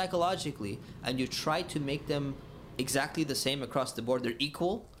different psychologically, and you try to make them exactly the same across the board, they're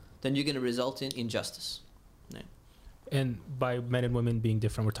equal, then you're going to result in injustice. Right? And by men and women being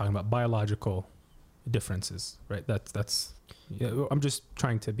different, we're talking about biological differences, right? That's. Yeah, I'm just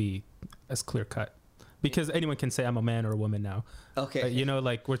trying to be as clear cut, because anyone can say I'm a man or a woman now. Okay. You know,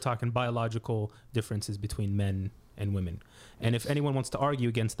 like we're talking biological differences between men and women. And if anyone wants to argue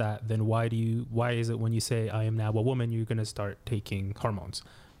against that, then why is it when you say I am now a woman, you're going to start taking hormones?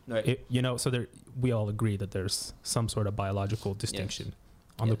 Right. You know, so we all agree that there's some sort of biological distinction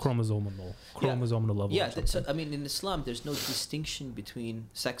on the chromosomal level. Yeah. So, I mean, in Islam, there's no distinction between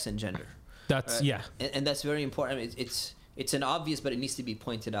sex and gender. That's, And that's very important. I mean, it's an obvious, but it needs to be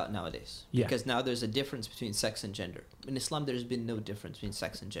pointed out nowadays. Yeah. Because now there's a difference between sex and gender. In Islam, there's been no difference between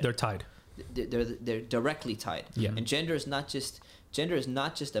sex and gender. They're tied. They're directly tied. Yeah. And gender is not just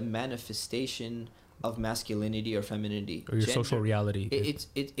a manifestation of masculinity or femininity. Or your social reality.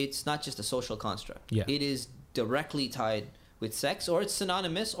 It's not just a social construct. Yeah. It is directly tied with sex, or it's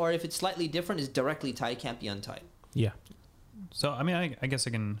synonymous, or if it's slightly different, it's directly tied, can't be untied. Yeah. So, I mean, I guess I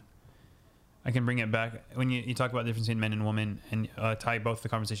can bring it back. When you talk about the difference between men and women, and tie both the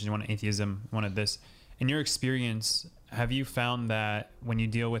conversations, one on atheism, one on this. In your experience, have you found that when you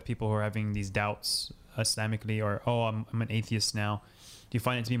deal with people who are having these doubts Islamically, or, I'm an atheist now, do you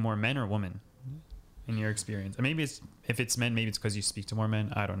find it to be more men or women in your experience? Or maybe if it's men, maybe it's because you speak to more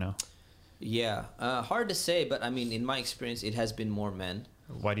men. I don't know. Yeah. Hard to say, but I mean, in my experience, it has been more men.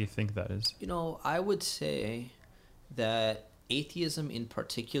 Why do you think that is? You know, I would say that atheism in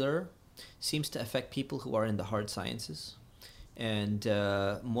particular seems to affect people who are in the hard sciences, and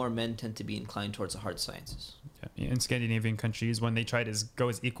more men tend to be inclined towards the hard sciences. Yeah. In Scandinavian countries, when they try to go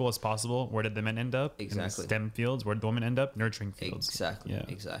as equal as possible, where did the men end up? Exactly. In the STEM fields. Where did the women end up? Nurturing fields. Exactly. Yeah.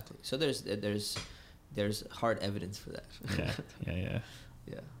 Exactly. So there's hard evidence for that.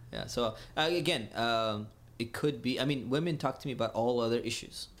 Yeah. So again, it could be. I mean, women talk to me about all other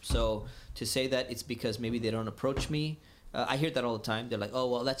issues. So to say that it's because maybe they don't approach me. I hear that all the time. They're like, "Oh,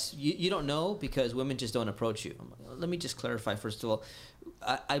 well, that's you don't know because women just don't approach you." I'm like, well, let me just clarify first of all.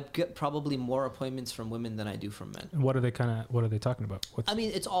 I get probably more appointments from women than I do from men. What are they talking about? I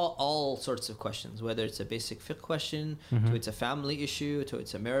mean, it's all sorts of questions. Whether it's a basic fiqh question, to it's a family issue, to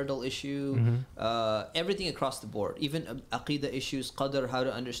it's a marital issue, everything across the board. Even aqidah issues, qadr, how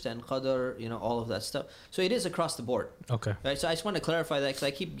to understand qadr, all of that stuff. So it is across the board. Okay. Right. So I just want to clarify that because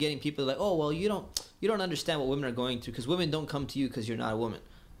I keep getting people like, "Oh, well, you don't understand what women are going through because women don't come to you because you're not a woman."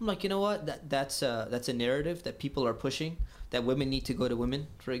 I'm like, you know what? That's a narrative that people are pushing, that women need to go to women,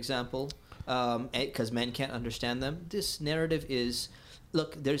 for example, because men can't understand them. This narrative is,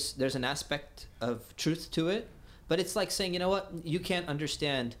 look, there's an aspect of truth to it, but it's like saying, you know what? You can't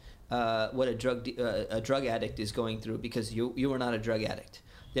understand what a drug addict is going through because you are not a drug addict.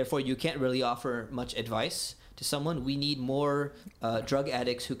 Therefore, you can't really offer much advice to someone. We need more drug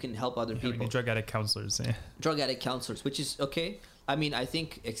addicts who can help other people. We need drug addict counselors. Yeah. Drug addict counselors, which is okay. I mean, I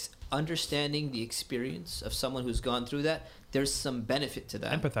think understanding the experience of someone who's gone through that, there's some benefit to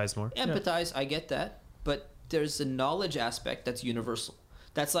that. Empathize more. Empathize, I get that. But there's a knowledge aspect that's universal.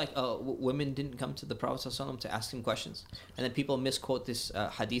 That's like women didn't come to the Prophet ﷺ to ask him questions. And then people misquote this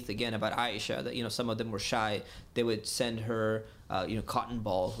hadith again about Aisha, that, some of them were shy. They would send her, cotton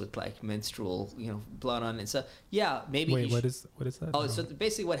balls with like menstrual, blood on it. So, yeah, maybe. Wait, what is that? Oh, so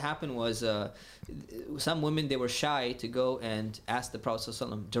basically what happened was some women, they were shy to go and ask the Prophet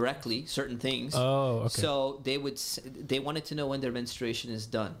ﷺ directly certain things. Oh, okay. So they wanted to know when their menstruation is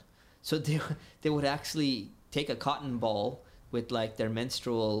done. So they would actually take a cotton ball with like their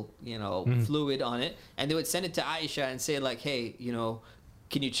menstrual, fluid on it, and they would send it to Aisha and say like, hey,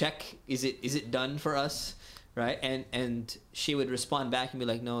 can you check? Is it done for us? Right? And she would respond back and be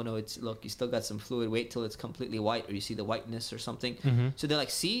like, no, look, you still got some fluid. Wait till it's completely white, or you see the whiteness or something. So they're like,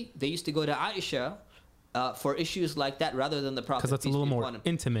 see, they used to go to Aisha for issues like that rather than the Prophet. Because that's a little more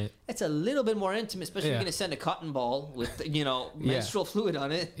intimate. It's a little bit more intimate, especially if you're going to send a cotton ball with, menstrual fluid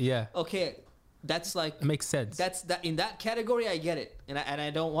on it. Yeah. Okay. That's like, it makes sense. That's that in that category. I get it, and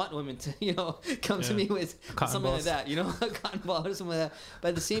I don't want women to come to me with something balls. like that, a cotton ball or something like that. But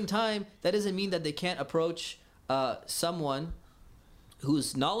at the same time, that doesn't mean that they can't approach someone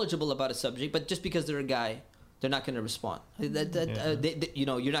who's knowledgeable about a subject, but just because they're a guy, they're not going to respond. You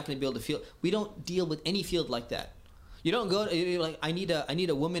know, you're not going to be able to feel. We don't deal with any field like that. You don't go you're like, I need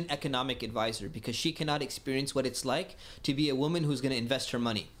a woman economic advisor because she cannot experience what it's like to be a woman who's going to invest her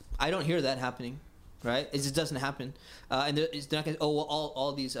money. I don't hear that happening, right? It just doesn't happen. And it's not going to,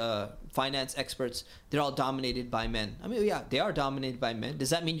 all these finance experts, they're all dominated by men. I mean, yeah, they are dominated by men.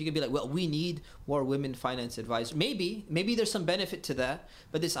 Does that mean you can be like, well, we need more women finance advisors? Maybe there's some benefit to that.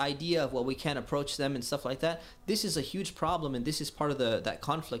 But this idea of, well, we can't approach them and stuff like that, this is a huge problem. And this is part of that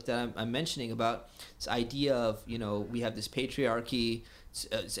conflict that I'm mentioning about this idea of, you know, we have this patriarchy,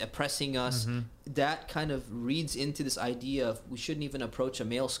 it's oppressing us. That kind of reads into this idea of we shouldn't even approach a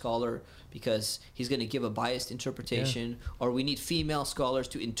male scholar because he's going to give a biased interpretation, or we need female scholars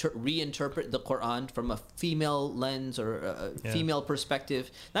to reinterpret the Quran from a female lens or a female perspective.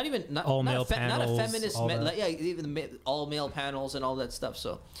 Not all male panels, not a feminist, all that. even all male panels and all that stuff.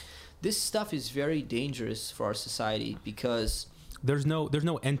 So this stuff is very dangerous for our society because there's no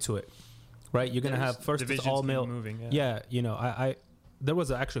end to it, right? You're going to have first it's all male. You know, I there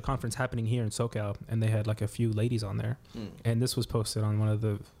was actually a conference happening here in SoCal, and they had like a few ladies on there, and this was posted on one of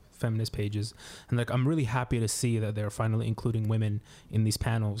the feminist pages, and like I'm really happy to see that they're finally including women in these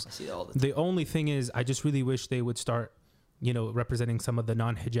panels. I see that all the time. The only thing is, I just really wish they would start, you know, representing some of the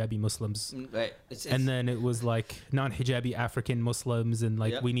non-hijabi Muslims. Right. And then it was like non-hijabi African Muslims, and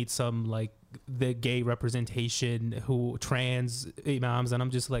like we need some like the gay representation, who trans imams, and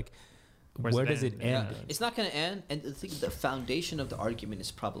I'm just like, where does it end? Yeah. It's not going to end. And the foundation of the argument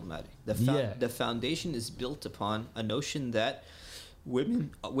is problematic. The foundation is built upon a notion that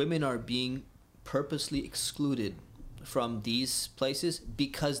women are being purposely excluded from these places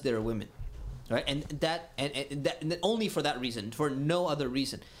because they're women, right? And that only for that reason, for no other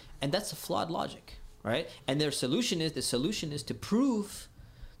reason. And that's a flawed logic, right? And the solution is to prove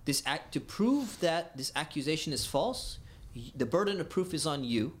that this accusation is false. The burden of proof is on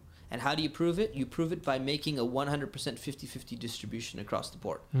you. And how do you prove it? You prove it by making a 100% 50-50 distribution across the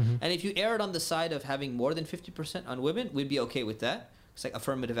board. And if you erred on the side of having more than 50% on women, we'd be okay with that. It's like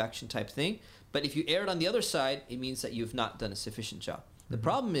affirmative action type thing. But if you erred on the other side, it means that you've not done a sufficient job. The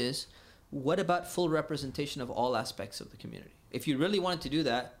problem is, what about full representation of all aspects of the community? If you really wanted to do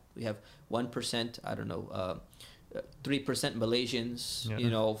that, we have 1%, I don't know, 3% Malaysians, you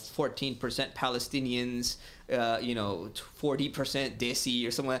know, 14% Palestinians, you know, 40% Desi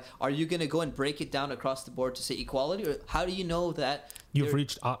or something like that. Are you going to go and break it down across the board to say equality? Or how do you know that you've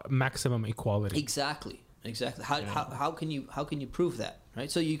reached maximum equality? Exactly. How can you prove that, right?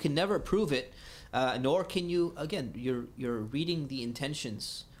 So you can never prove it, nor can you, again, you're reading the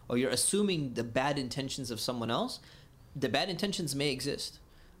intentions, or you're assuming the bad intentions of someone else. The bad intentions may exist.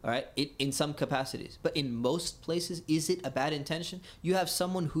 All right, in some capacities, but in most places, is it a bad intention? You have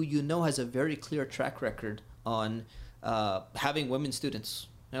someone who you know has a very clear track record on having women students.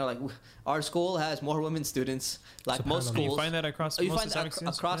 You know, like our school has more women students. Like most schools, you find that across most Islamic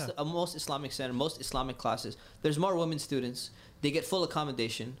students? Across most Islamic center, most Islamic classes. There's more women students. They get full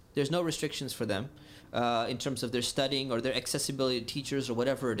accommodation. There's no restrictions for them in terms of their studying or their accessibility to teachers or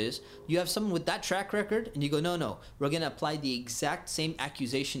whatever it is. You have someone with that track record, and you go, no, we're going to apply the exact same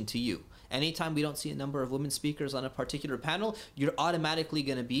accusation to you. Anytime we don't see a number of women speakers on a particular panel, you're automatically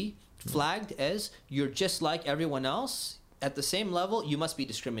going to be flagged as you're just like everyone else. At the same level, you must be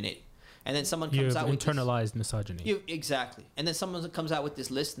discriminating. And then someone comes out with internalized misogyny. Exactly. And then someone comes out with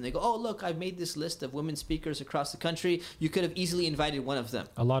this list, and they go, oh, look, I've made this list of women speakers across the country. You could have easily invited one of them.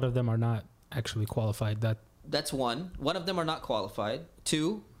 A lot of them are not actually qualified. That's one. One of them are not qualified.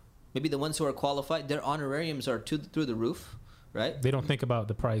 Two, maybe the ones who are qualified, their honorariums are through the roof, right? They don't think about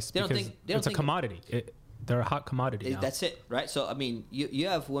the price it's a commodity. They're a hot commodity now. That's it, right? So, I mean, you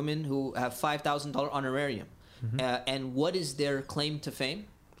have women who have $5,000 honorarium. And what is their claim to fame?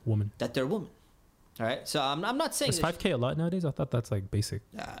 Woman. That they're women. All right. So I'm not saying is $5K a lot nowadays? I thought that's like basic.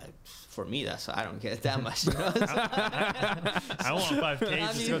 For me, I don't get that much. You know? I want $5K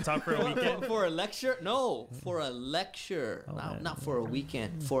just to go talk for a weekend. For a lecture? No, for a lecture. Not for a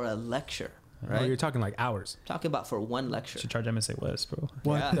weekend. For a lecture. Right? Oh, you're talking like hours. Talking about for one lecture. Should charge MSA West, bro.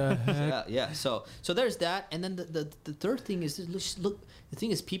 What the heck? Yeah. So there's that, and then the third thing is, look. The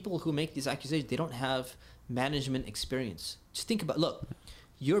thing is, people who make these accusations, they don't have management experience. Just think about. Look,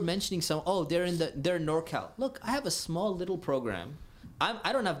 you're mentioning they're in NorCal. Look, I have a small little program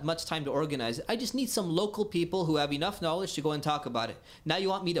I don't have much time to organize it. I just need some local people who have enough knowledge to go and talk about it. Now you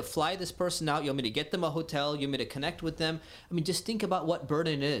want me to fly this person out? You want me to get them a hotel? You want me to connect with them? I mean, just think about what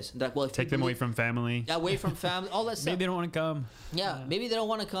burden it is. Like, well, if Take them away from family. yeah, away from family, all that stuff. Maybe they don't want to come. Yeah, maybe they don't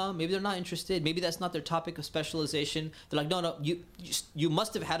want to come. Maybe they're not interested. Maybe that's not their topic of specialization. They're like, no, you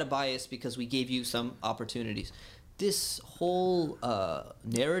must have had a bias because we gave you some opportunities. This whole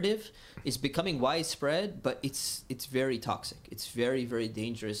narrative is becoming widespread, but it's very toxic. It's very, very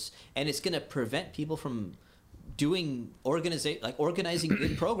dangerous, and it's going to prevent people from doing organizing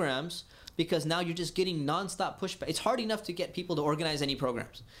good programs, because now you're just getting nonstop pushback. It's hard enough to get people to organize any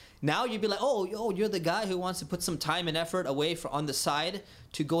programs. Now you'd be like, oh, you're the guy who wants to put some time and effort away on the side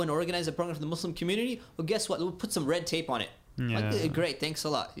to go and organize a program for the Muslim community. Well, guess what? We'll put some red tape on it. Yeah. Like, great, thanks a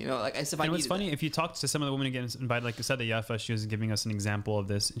lot. You know, like as if I And what's needed funny, that. if you talk to some of the women again invited, like I said, the Yafa, she was giving us an example of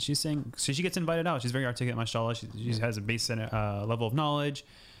this, and she's saying, so she gets invited out. She's very articulate, mashallah. She has a base level of knowledge,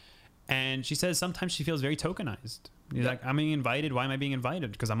 and she says sometimes she feels very tokenized. She's like, I'm being invited. Why am I being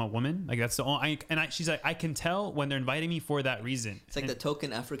invited? Because I'm a woman. Like that's the only. She's like, I can tell when they're inviting me for that reason. It's like and, the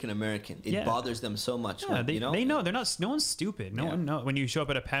token African American. It Yeah. bothers them so much. Yeah, when, they know they're not. No one's stupid. No Yeah. one knows. When you show up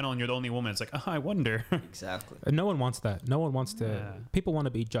at a panel and you're the only woman, it's like, oh, I wonder. Exactly. No one wants that. No one wants to. Yeah. People want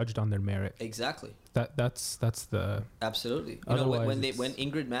to be judged on their merit. Exactly. That's the. Absolutely. You know, Otherwise when it's-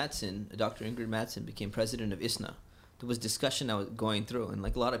 Ingrid Mattson, Dr. Ingrid Mattson, became president of ISNA, there was discussion I was going through, and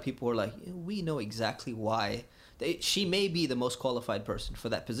like a lot of people were like, we know exactly why. She may be the most qualified person for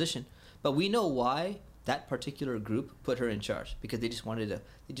that position, but we know why that particular group put her in charge, because they just wanted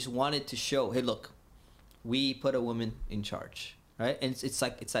to show, hey, look, we put a woman in charge, right? And it's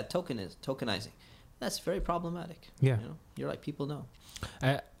that tokenizing. That's very problematic. Yeah. You know, you're like, people know.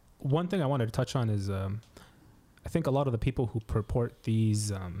 One thing I wanted to touch on is I think a lot of the people who purport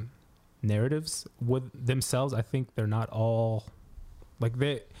these narratives with themselves, I think they're not all like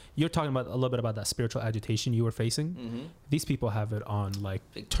you're talking about a little bit about that spiritual agitation you were facing. Mm-hmm. These people have it on like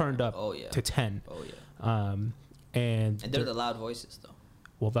Big turned time. up Oh, yeah. to 10. Oh yeah. And They're the loud voices, though.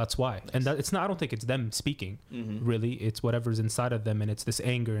 well, that's why. Nice. And it's not, I don't think it's them speaking, Mm-hmm. really. It's whatever's inside of them, and it's this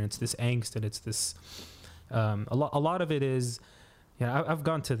anger, and it's this angst, and it's this. A lot of it is, I've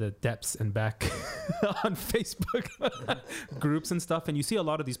gone to the depths and back on Facebook groups and stuff, and you see a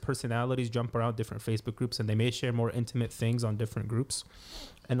lot of these personalities jump around different Facebook groups, and they may share more intimate things on different groups,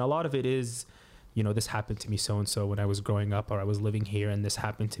 and a lot of it is, this happened to me so and so when I was growing up, or I was living here, and this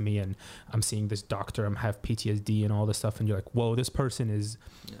happened to me, and I'm seeing this doctor, I have PTSD and all this stuff, and you're like, whoa, this person is,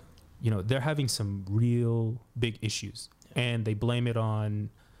 they're having some real big issues, and they blame it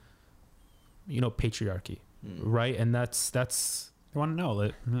on, patriarchy, right? And that's. They want to know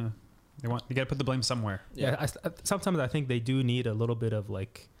that. Yeah. You got to put the blame somewhere. Yeah, sometimes I think they do need a little bit of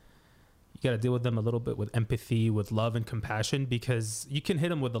like, you got to deal with them a little bit with empathy, with love and compassion, because you can hit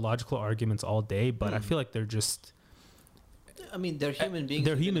them with the logical arguments all day, but I feel like they're just. I mean, they're human beings.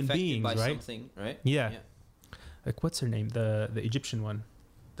 They're who've been human affected beings, by right? Something, right? Yeah. Like, what's her name? The Egyptian one,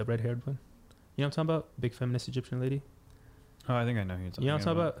 the red-haired one. You know what I'm talking about? Big feminist Egyptian lady. Oh, I think I know who you're talking You know what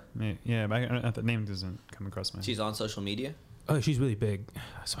I'm talking about. Yeah, but the name doesn't come across my head. She's on social media. Oh, she's really big.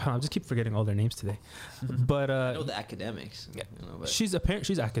 So I just keep forgetting all their names today. But I know the academics. yeah. But she's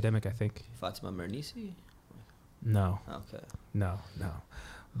academic, I think. Fatima Mernissi. No. Okay. No.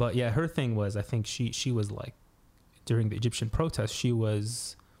 But yeah, her thing was, I think she was like, during the Egyptian protest, she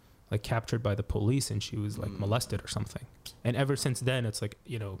was like captured by the police, and she was like molested or something. And ever since then, it's like,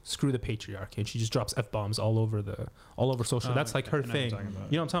 screw the patriarchy, and she just drops F-bombs all over social. That's like her thing. You know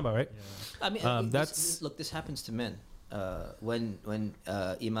what I'm talking about, right? I mean, this happens to men. When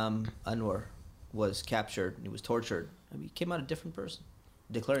Imam Anwar was captured, he was tortured. I mean, he came out a different person,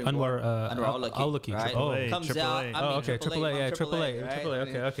 declaring war. Anwar al-Awlaki. Right? Oh, Comes Triple out. A. okay, AAA, yeah, AAA, right?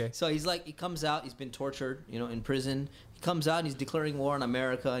 AAA. Okay. So he's like, he comes out. He's been tortured, in prison. He comes out and he's declaring war on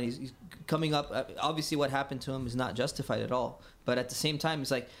America, and he's coming up. Obviously, what happened to him is not justified at all. But at the same time,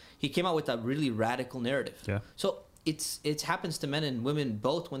 it's like he came out with a really radical narrative. Yeah. So it happens to men and women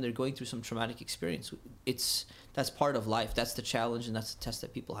both when they're going through some traumatic experience. That's part of life. That's the challenge, and that's the test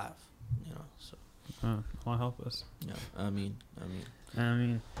that people have. So. Allah help us. Yeah. I mean.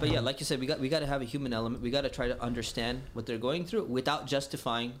 But But yeah, like you said, we got to have a human element. We got to try to understand what they're going through without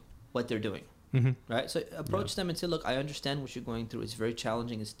justifying what they're doing. Mm-hmm. Right. So approach them and say, look, I understand what you're going through. It's very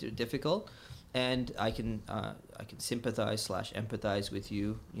challenging. It's difficult, and I can sympathize / empathize with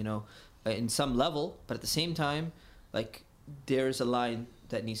you. In some level, but at the same time, like there's a line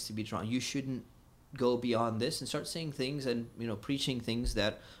that needs to be drawn. You shouldn't go beyond this and start saying things and preaching things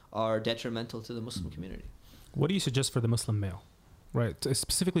that are detrimental to the Muslim community. What do you suggest for the Muslim male? right?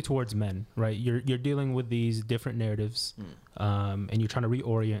 Specifically towards men, right? You're dealing with these different narratives, and you're trying to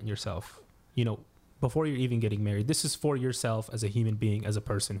reorient yourself. You know, before you're even getting married, this is for yourself as a human being, as a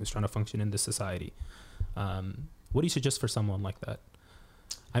person who's trying to function in this society. What do you suggest for someone like that?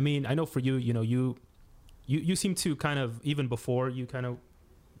 I mean, I know for you, you know, you seem to kind of, even before you kind of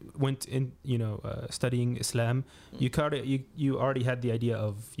went in, you know, studying Islam, you already had the idea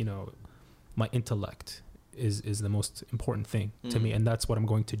of, you know, my intellect is the most important thing to me, and that's what I'm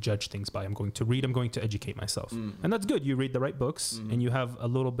going to judge things by. I'm going to read, I'm going to educate myself, and that's good. You read the right books, and you have a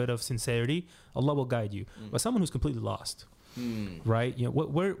little bit of sincerity, Allah will guide you. But someone who's completely lost, right? You know,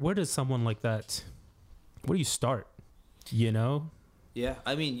 where does someone like that, where do you start, you know? Yeah,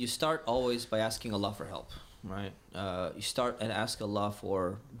 I mean, you start always by asking Allah for help, right? You start and ask Allah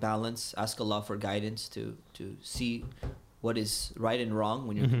for balance, ask Allah for guidance to see what is right and wrong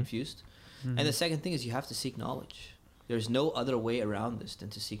when you're confused. And the second thing is you have to seek knowledge. There's no other way around this than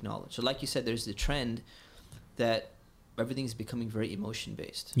to seek knowledge. So like you said, there's the trend that everything's becoming very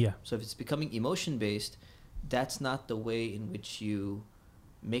emotion-based. Yeah. So if it's becoming emotion-based, that's not the way in which you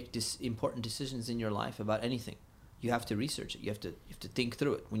make important decisions in your life about anything. You have to research it. You have to think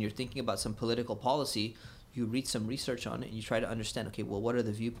through it. When you're thinking about some political policy, you read some research on it and you try to understand, okay, well, what are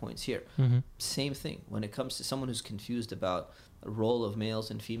the viewpoints here? Same thing when it comes to someone who's confused about the role of males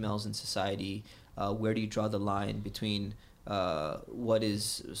and females in society. Where do you draw the line between what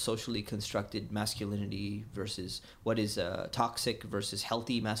is socially constructed masculinity versus what is toxic versus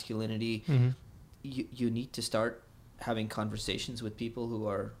healthy masculinity? You need to start having conversations with people who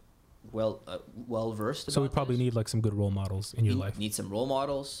are well versed. So we probably need like some good role models in your life. Need some role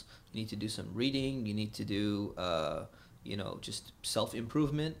models. You need to do some reading. You need to do just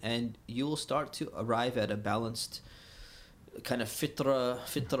self-improvement, and you will start to arrive at a balanced kind of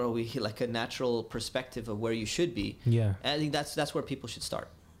fitra, like a natural perspective of where you should be. Yeah, and I think that's where people should start.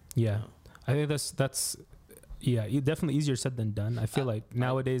 Yeah, you know? I think that's definitely easier said than done. I feel like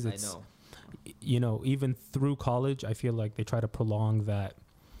nowadays it's, I know. You know, even through college, I feel like they try to prolong that,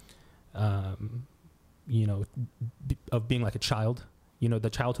 you know, of being like a child. You know,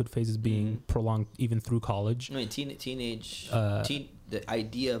 the childhood phase is being prolonged even through college. I mean, the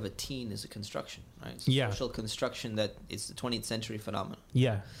idea of a teen is a construction, right? It's a social construction that it's the 20th century phenomenon.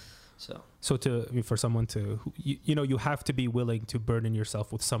 Yeah. So for someone to, you know, you have to be willing to burden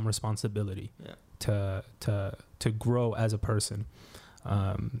yourself with some responsibility to grow as a person.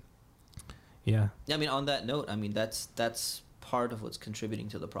 Yeah. I mean, on that note, I mean, that's part of what's contributing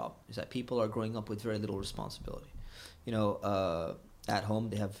to the problem, is that people are growing up with very little responsibility. You know, at home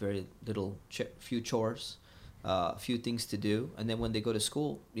they have very little, few chores, few things to do, and then when they go to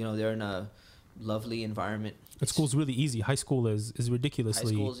school, you know, they're in a lovely environment. But school's really easy. High school is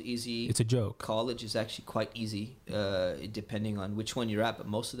ridiculously. High school's easy. It's a joke. College is actually quite easy, depending on which one you're at. But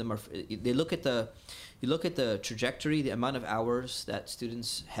most of them are. You look at the trajectory, the amount of hours that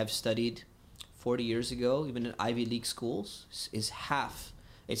students have studied 40 years ago, even in Ivy League schools, is half.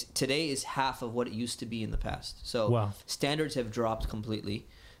 Today is half of what it used to be in the past. So standards have dropped completely,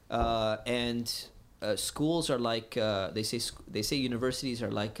 and schools are like they say universities are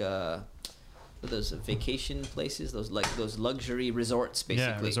like those vacation places, those luxury resorts,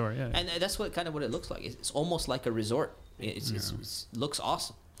 basically. Yeah, resort. Yeah. And that's what it looks like. It's almost like a resort. It looks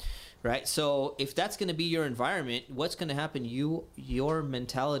awesome, right? So if that's going to be your environment, what's going to happen? Your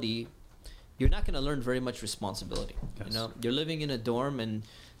mentality. You're not going to learn very much responsibility. Yes. You know, you're living in a dorm, and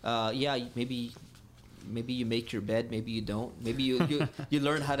maybe you make your bed, maybe you don't. Maybe you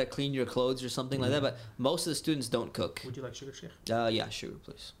learn how to clean your clothes or something like that. But most of the students don't cook. Would you like sugar, Sheikh? Yeah, sugar,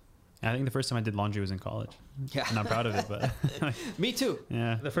 please. I think the first time I did laundry was in college. Yeah, I'm not proud of it, but me too.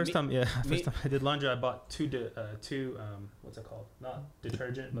 Yeah, the first time I did laundry, I bought two what's it called? Not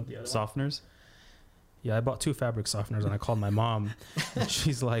detergent, but the other softeners. Yeah, I bought 2 fabric softeners, and I called my mom. And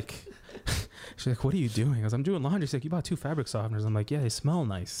she's like, "What are you doing?" I was, "I'm doing laundry." She's like, "You bought 2 fabric softeners." I'm like, "Yeah, they smell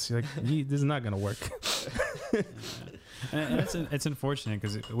nice." She's like, "This is not gonna work." And it's unfortunate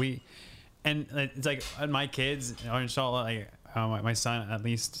because it's like my kids, or inshallah, like my son at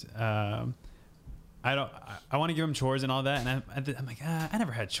least. I want to give him chores and all that, and I'm like, I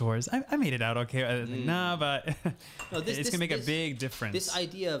never had chores. I made it out okay. I was like, nah, but it's gonna make a big difference. This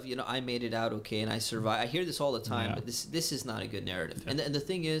idea of, I made it out okay and I survived. I hear this all the time, but this is not a good narrative. Yeah. And the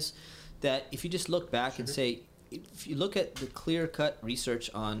thing is that if you just look back and say, if you look at the clear-cut research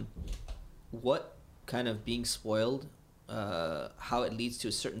on what kind of being spoiled, how it leads to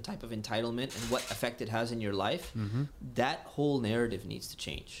a certain type of entitlement and what effect it has in your life, that whole narrative needs to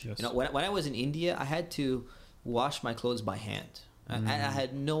change. Yes. When I was in India, I had to wash my clothes by hand. I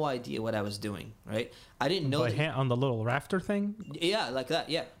had no idea what I was doing. Right? I didn't know. By hand on the little rafter thing. Yeah, like that.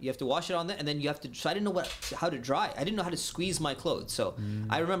 Yeah, you have to wash it on there, and then you have to. So I didn't know how to dry. I didn't know how to squeeze my clothes. So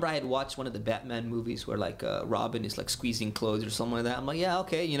I remember I had watched one of the Batman movies where like Robin is like squeezing clothes or something like that. I'm like, yeah,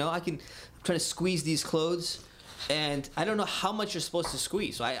 okay, I'm trying to squeeze these clothes, and I don't know how much you're supposed to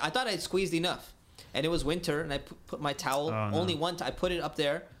squeeze. So I thought I'd squeezed enough, and it was winter, and I put my towel only one time. I put it up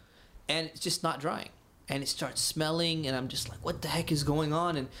there, and it's just not drying. And it starts smelling, and I'm just like, what the heck is going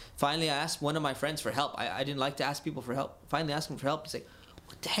on? And finally, I asked one of my friends for help. I didn't like to ask people for help. Finally, asked him for help. He's like,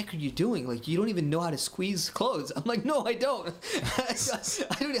 what the heck are you doing? Like, you don't even know how to squeeze clothes. I'm like, no, I don't.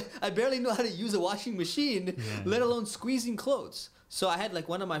 I barely know how to use a washing machine, let alone squeezing clothes. So I had like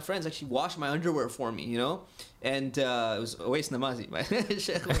one of my friends actually wash my underwear for me, and it was Awais Namazi.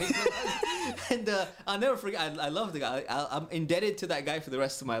 And I'll never forget. I love the guy. I'm indebted to that guy for the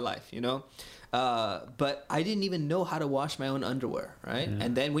rest of my life, But I didn't even know how to wash my own underwear, right? Yeah.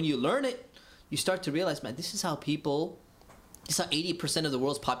 And then when you learn it, you start to realize, man, this is how 80% of the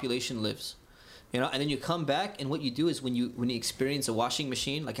world's population lives. And then you come back, and what you do is when you experience a washing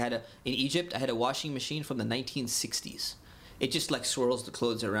machine, like in Egypt, I had a washing machine from the 1960s. It just like swirls the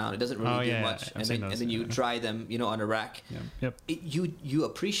clothes around. It doesn't really do much, and then you dry them, on a rack. Yep. You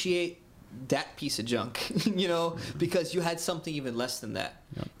appreciate that piece of junk, because you had something even less than that.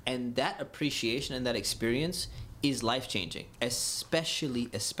 Yep. And that appreciation and that experience is life-changing,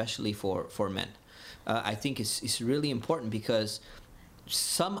 especially for men. I think it's really important because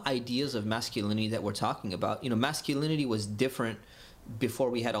some ideas of masculinity that we're talking about, masculinity was different before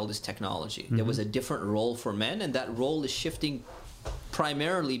we had all this technology. There was a different role for men, and that role is shifting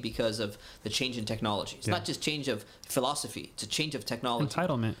primarily because of the change in technology. It's not just change of philosophy, it's a change of technology.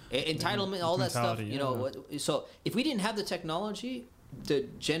 Entitlement, all that stuff. So if we didn't have the technology, the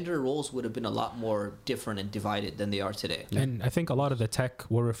gender roles would have been a lot more different and divided than they are today. And I think a lot of the tech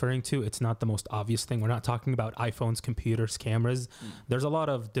we're referring to, it's not the most obvious thing. We're not talking about iPhones, computers, cameras. There's a lot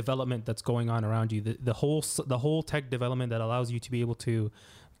of development that's going on around you. The whole tech development that allows you to be able to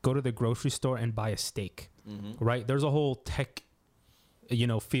go to the grocery store and buy a steak, right? There's a whole tech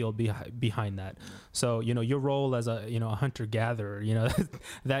field behind that. So your role as a a hunter gatherer,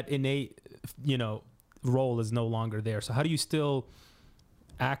 that innate role is no longer there. So how do you still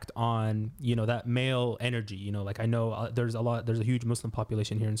act on that male energy? Like I know there's a huge Muslim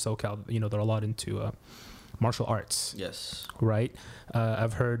population here in SoCal. They're a lot into martial arts. Yes. Right.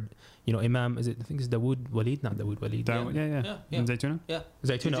 I've heard Imam, I think it's Dawood Walid, not Dawood Walid. Yeah. Zaytuna. Yeah.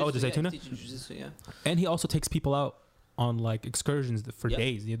 Zaytuna. Oh, the Zaytuna. Yeah. And he also takes people out on like excursions for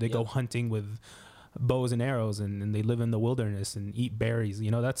days. They go hunting with bows and arrows, and they live in the wilderness and eat berries.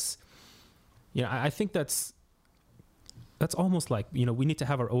 That's I think that's almost like we need to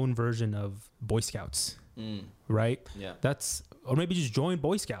have our own version of Boy Scouts, right? Yeah. Or maybe just join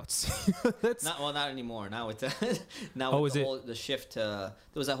Boy Scouts. That's not anymore. Now with the shift. There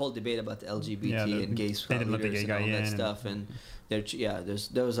was that whole debate about the LGBT and gay They didn't let the gay guy in and stuff, and there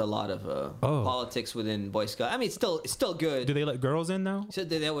was a lot of politics within Boy Scout. I mean, it's still good. Do they let girls in now? So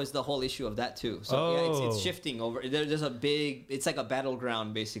that was the whole issue of that too. So it's shifting over. There's a big. It's like a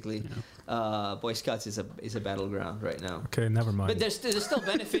battleground basically. Yeah. Boy Scouts is a battleground right now. Okay, never mind. But there's still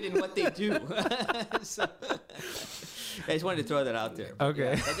benefit in what they do. So, I just wanted to throw that out there.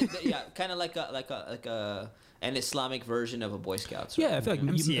 Okay. Kind of like an Islamic version of a Boy Scouts. Right? Yeah, I feel like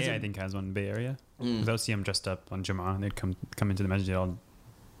MCA I think has one in the Bay Area. They'll see them dressed up on Jama'ah. They'd come into the masjid all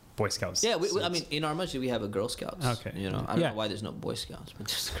Boy Scouts. Yeah, I mean, in our masjid we have a Girl Scouts. Okay. I don't know why there's no Boy Scouts, but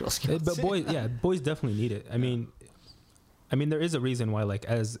there's Girl Scouts. But boys definitely need it. I mean, there is a reason why, like,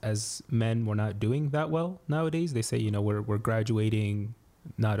 as men, we're not doing that well nowadays. They say, we're graduating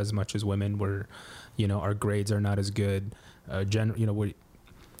not as much as women. We're, our grades are not as good. We're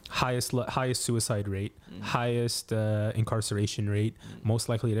highest suicide rate, highest incarceration rate, most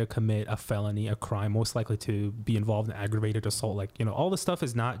likely to commit a felony, a crime, most likely to be involved in aggravated assault. Like, all this stuff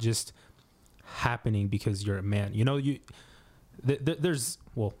is not just happening because you're a man. There's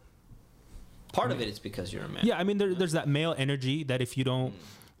part of it is because you're a man. Yeah, there's that male energy that if you don't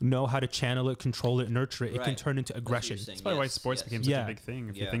know how to channel it, control it, nurture it, it can turn into aggression. That's probably why sports became such a big thing.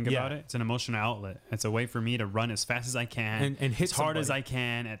 If you think about it, it's an emotional outlet. It's a way for me to run as fast as I can and hit as hard as I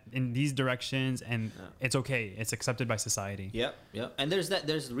can in these directions, and it's okay. It's accepted by society. Yep. And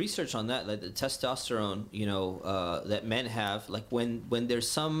there's research on that, like the testosterone, that men have, like when there's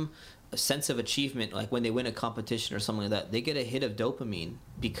some a sense of achievement, like when they win a competition or something like that, they get a hit of dopamine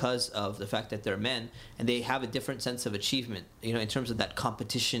because of the fact that they're men, and they have a different sense of achievement, you know, in terms of that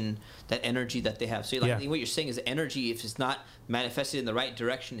competition, that energy that they have. So like what you're saying is energy, if it's not manifested in the right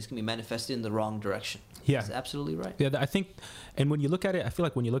direction, it's going to be manifested in the wrong direction. Yeah. That's absolutely right. Yeah, I think, and when you look at it, I feel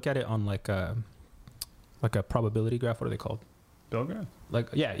like when you look at it on like a probability graph, what are they called? Bell graph.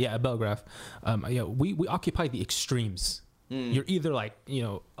 Like, a bell graph. We occupy the extremes. You're either like, you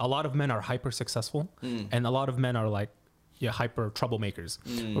know, a lot of men are hyper successful and a lot of men are like, hyper troublemakers,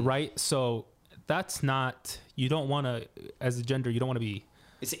 right? So that's not, you don't want to, as a gender, you don't want to be.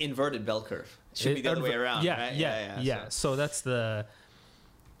 It's an inverted bell curve. It should be the other way around. Yeah, right? So that's the,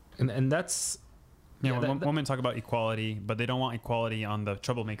 and that's. Yeah, when women talk about equality, but they don't want equality on the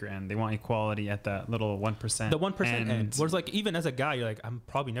troublemaker end. They want equality at that little 1%. The 1% end. Whereas, like, even as a guy, you're like, I'm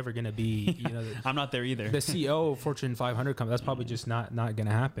probably never gonna be, you know, I'm not there either. The CEO of Fortune 500 company. That's probably just not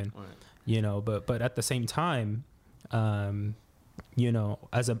gonna happen. Right. You know, but at the same time, you know,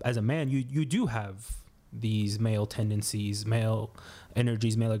 as a man, you do have these male tendencies, male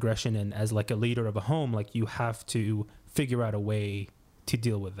energies, male aggression, and as like a leader of a home, like you have to figure out a way to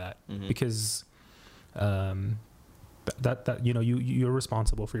deal with that because. That you know you're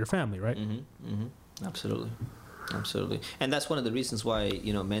responsible for your family, right? Absolutely, and that's one of the reasons why,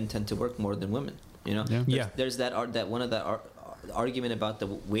 you know, men tend to work more than women. You know, there's that argument about the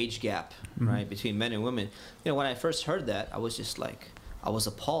wage gap, right, between men and women. You know, when I first heard that, I was just like, I was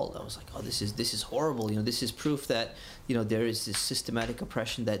appalled. I was like, oh, this is horrible. You know, this is proof that, you know, there is this systematic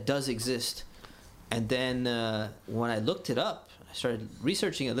oppression that does exist. And then when I looked it up, I started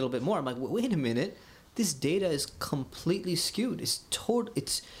researching a little bit more. I'm like, wait a minute. This data is completely skewed.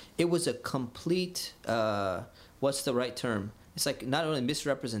 It was a complete, what's the right term? It's like not only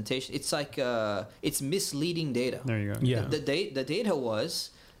misrepresentation, it's like it's misleading data. There you go. Yeah. The data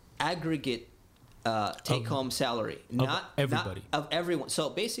was aggregate take-home salary, not everybody. Not of everyone. So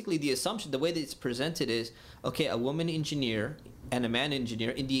basically, the assumption, the way that it's presented is, okay, a woman engineer and a man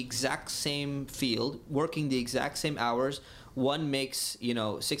engineer in the exact same field, working the exact same hours. One makes, you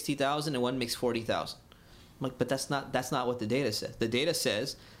know, 60,000 and one makes 40,000. I'm like, but that's not what the data says. The data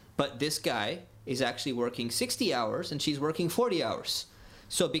says, but this guy is actually working 60 hours and she's working 40 hours.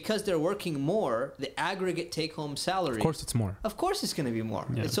 So because they're working more, the aggregate take-home salary. Of course, it's more. Of course, it's going to be more.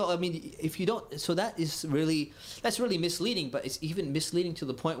 Yeah. So I mean, if you don't, so that's really misleading. But it's even misleading to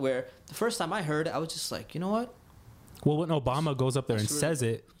the point where the first time I heard it, I was just like, you know what? Well, when Obama goes up there and says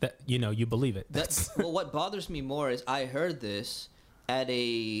it, that, you know, you believe it. Well, what bothers me more is I heard this at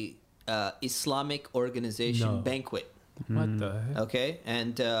a Islamic organization banquet. What the heck? Okay,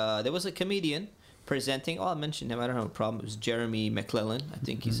 and there was a comedian presenting. Oh, I'll mention him. I don't have a problem. It was Jeremy McClellan. I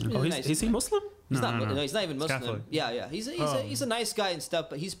think he's. Is he Muslim? He's not. No. No, he's not even Muslim. Catholic. Yeah. He's a nice guy and stuff,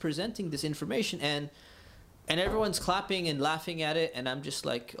 but he's presenting this information and everyone's clapping and laughing at it, and I'm just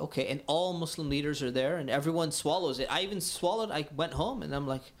like, okay. And all Muslim leaders are there, and everyone swallows it. I even swallowed. I went home, and I'm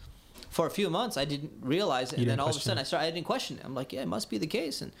like, for a few months, I didn't realize it, and then all of a sudden, I didn't question it. I'm like, yeah, it must be the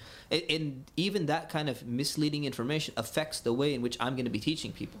case, and even that kind of misleading information affects the way in which I'm going to be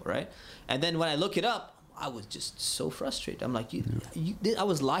teaching people, right? And then when I look it up, I was just so frustrated. I'm like, I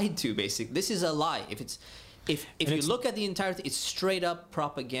was lied to, basically. This is a lie. If you look at the entire thing, it's straight up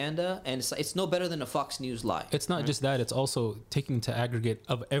propaganda, and it's no better than a Fox News lie. It's not just that; it's also taking to aggregate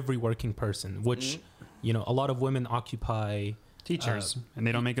of every working person, which you know, a lot of women occupy teachers, and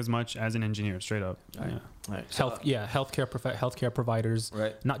they don't make as much as an engineer, straight up. Right. Yeah. Right. Healthcare providers,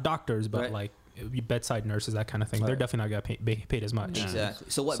 right? Not doctors, but like bedside nurses, that kind of thing. They're definitely not going to paid as much. Yeah. Exactly.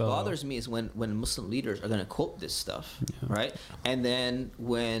 So what bothers me is when Muslim leaders are going to quote this stuff, right? And then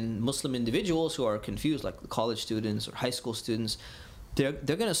when Muslim individuals who are confused, like college students or high school students, they're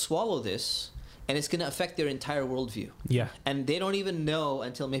going to swallow this, and it's going to affect their entire worldview. Yeah. And they don't even know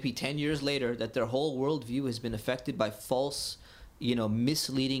until maybe 10 years later that their whole worldview has been affected by false, you know,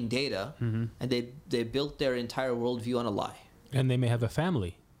 misleading data, and they built their entire worldview on a lie. And they may have a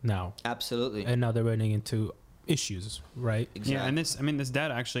family now. Absolutely. And now they're running into issues, right? Exactly. Yeah, and this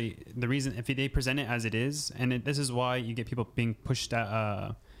data actually, the reason, if they present it as it is, and this is why you get people being pushed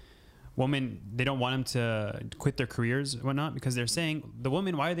at, women, they don't want them to quit their careers and whatnot, because they're saying, the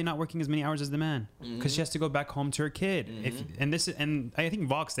woman, why are they not working as many hours as the man? Because she has to go back home to her kid. And I think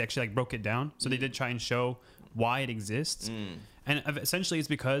Vox, they actually like broke it down. So they did try and show why it exists. And essentially it's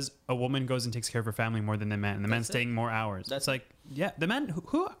because a woman goes and takes care of her family more than the man, and the man's staying more hours. That's like, yeah, the man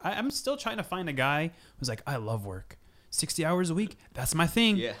who I'm still trying to find a guy who's like, I love work. 60 hours a week. That's my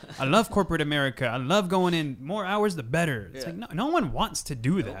thing. Yeah. I love corporate America. I love going in more hours, the better. It's Yeah. like, no one wants to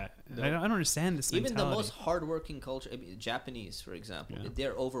do Nope. that. Nope. I don't understand this Even the mentality. most hardworking culture, I mean, Japanese, for example, Yeah.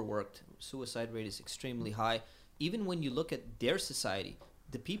 they're overworked. Suicide rate is extremely high. Even when you look at their society,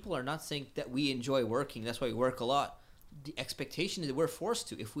 the people are not saying that we enjoy working. That's why we work a lot. The expectation is that we're forced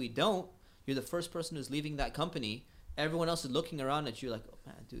to. If we don't, you're the first person who's leaving that company. Everyone else is looking around at you like, oh,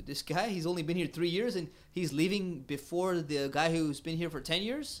 man, dude, this guy, he's only been here 3 years and he's leaving before the guy who's been here for 10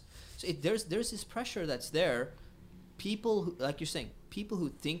 years. So there's this pressure that's there. People, who, like you're saying, people who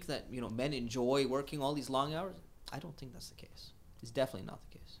think that, you know, men enjoy working all these long hours, I don't think that's the case. It's definitely not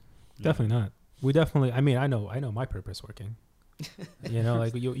the case. Definitely not. We definitely. I mean, I know my purpose working. You know,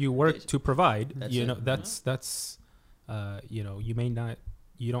 like you work to provide. That's you it. know, that's you know, you may not.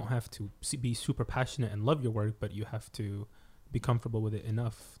 You don't have to be super passionate and love your work, but you have to be comfortable with it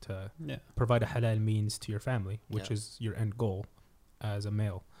enough to Yeah. provide a halal means to your family, which Yeah. is your end goal as a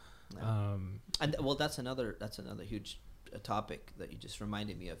male. Yeah. And well, that's another huge topic that you just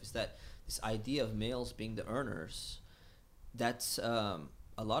reminded me of, is that this idea of males being the earners. That's a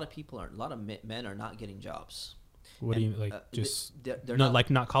lot of men are not getting jobs. What do And, you like? Just they're not like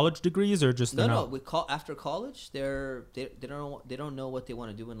not college degrees or just no. they're not- With after college, they don't know what they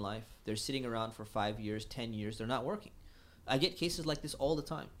want to do in life. They're sitting around for 5 years, 10 years. They're not working. I get cases like this all the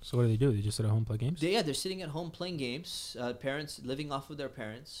time. So what do? They just sit at home play games? They're sitting at home playing games. Parents living off of their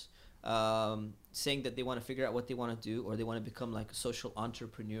parents, saying that they want to figure out what they want to do, or they want to become like a social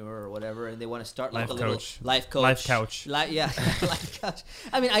entrepreneur or whatever, and they want to start like Life a little coach. life coach, Life couch. life couch.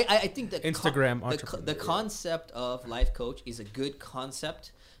 I mean, I think that Instagram the entrepreneur. concept of life coach is a good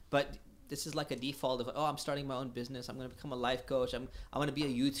concept, but this is like a default of, oh, I'm starting my own business. I'm going to become a life coach. I'm going to be a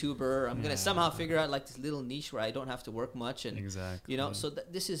YouTuber. I'm going to somehow figure out like this little niche where I don't have to work much. And, Exactly. you know, so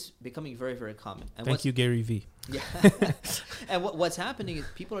this is becoming very, very common. And Thank you, Gary V. Yeah. And what's happening is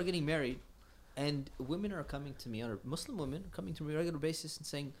people are getting married, and women are coming to me, or Muslim women are coming to me on a regular basis and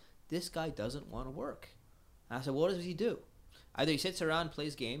saying, this guy doesn't want to work. And I said, what does he do? Either he sits around,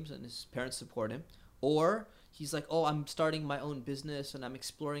 plays games, and his parents support him, or he's like, oh, I'm starting my own business and I'm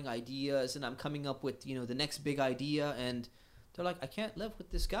exploring ideas and I'm coming up with, you know, the next big idea. And they're like, I can't live with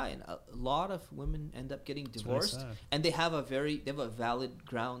this guy. And a lot of women end up getting That's really divorced, sad. and they have a valid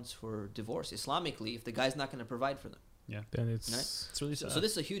grounds for divorce Islamically if the guy's not going to provide for them. Yeah. Then it's Right. It's really So, sad. so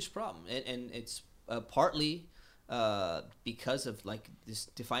this is a huge problem, and it's partly because of like this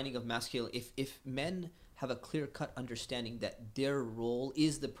defining of masculinity. If men have a clear-cut understanding that their role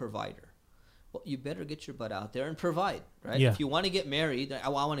is the provider, well, you better get your butt out there and provide, right? Yeah. If you want to get married, I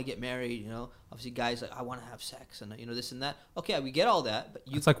want to get married, you know, obviously guys like, I want to have sex and, you know, this and that. Okay, we get all that, but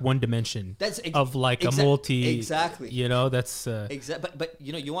it's like one dimension that's of like a multi. exactly. You know, that's But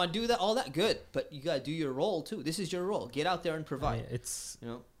you know, you want to do that, all that, good, but you got to do your role too. This is your role. Get out there and I provide. mean, it's You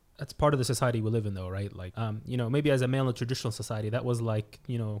know, that's part of the society we live in, though, right? Like, you know, maybe as a male in a traditional society, that was like,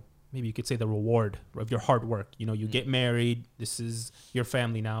 you know, maybe you could say the reward of your hard work. You know, you get married, this is your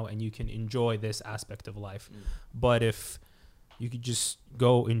family now, and you can enjoy this aspect of life. But if you could just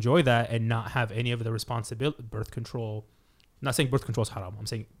go enjoy that and not have any of the responsibility, birth control. I'm not saying birth control is haram. I'm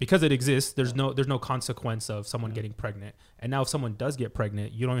saying because it exists, there's no consequence of someone getting pregnant. And now if someone does get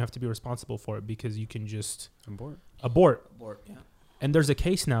pregnant, you don't have to be responsible for it because you can just abort. abort. Yeah. And there's a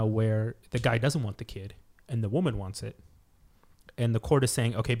case now where the guy doesn't want the kid and the woman wants it. And the court is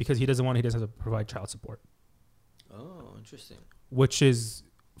saying, okay, because he doesn't want it, he doesn't have to provide child support. Oh, interesting. Which is,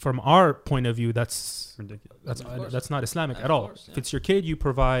 from our point of view, that's Ridiculous. Of course. that's not Islamic Of at all. course, If yeah. it's your kid, you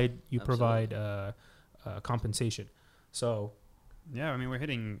provide Absolutely. compensation. So Yeah, I mean, we're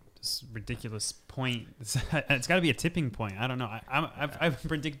hitting this ridiculous point. It's got to be a tipping point. I don't know. I'm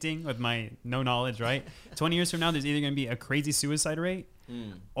predicting with my no knowledge, right? 20 years from now, there's either going to be a crazy suicide rate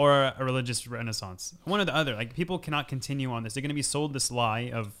or a religious renaissance. One or the other. Like, people cannot continue on this. They're going to be sold this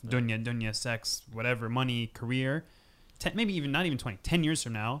lie of dunya, sex, whatever, money, career. Maybe even not even 20, 10 years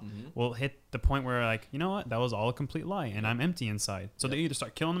from now, we'll hit the point where, like, you know what? That was all a complete lie, and I'm empty inside. So they either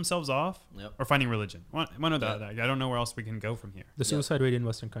start killing themselves off Yep. or finding religion. One or the Yeah. other. I don't know where else we can go from here. the suicide rate in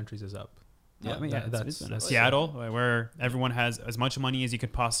Western countries is up. Yeah, I mean, that- it's that's- Seattle, where everyone has as much money as you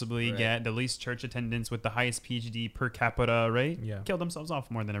could possibly Right. get, the least church attendance with the highest PhD per capita rate, Yeah. kill themselves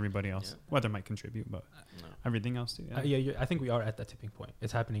off more than everybody else. Yeah. Weather might contribute, but No. everything else too. I think we are at that tipping point.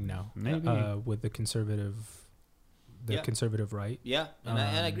 It's happening now. Maybe. With the conservative Yeah. conservative right. Yeah, and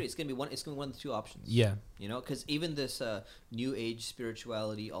I agree. It's gonna be one of the two options. Yeah. You know, because even this new age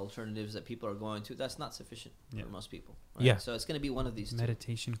spirituality alternatives that people are going to, that's not sufficient Yeah. for most people. Right? Yeah. So it's gonna be one of these two.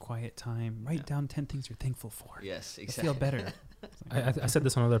 Meditation, quiet time, write Yeah. down 10 things you're thankful for. Yes, You'll exactly. feel better. I said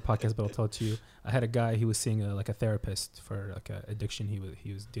this on another podcast, but I'll tell it to you. I had a guy, he was seeing a therapist for like a addiction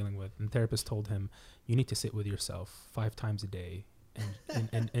he was dealing with, and the therapist told him, you need to sit with yourself 5 times a day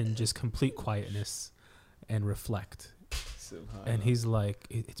and just complete quietness and reflect. And he's like,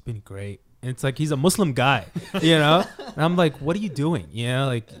 it's been great. And it's like, he's a Muslim guy, you know? And I'm like, what are you doing? You know,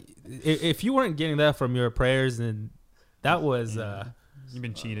 like, if you weren't getting that from your prayers, then that was... You've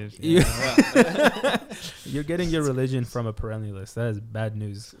been cheated. You're getting your religion from a perennialist. That is bad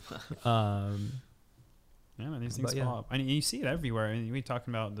news. Yeah, man, these things But, fall up. I mean, you see it everywhere. I mean, we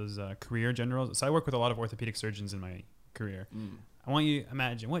talking about those career generals. So I work with a lot of orthopedic surgeons in my career. I want you to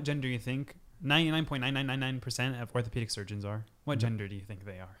imagine, what gender do you think 99.9999% of orthopedic surgeons are? What gender do you think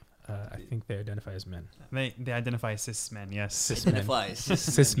they are? I think they identify as men. They identify as cis men, yes. Cis men.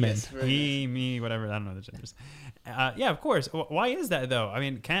 Cis men. Yes, very He, me, whatever. I don't know the genders. Yeah, of course. Why is that, though? I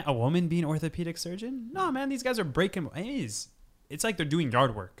mean, can't a woman be an orthopedic surgeon? No, man. These guys are breaking. It's like they're doing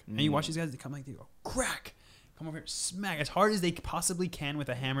yard work. And you watch these guys, they come like, they go, crack. Come over here, smack as hard as they possibly can with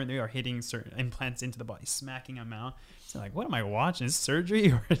a hammer. They are hitting certain implants into the body, smacking them out. So like, what am I watching? Is this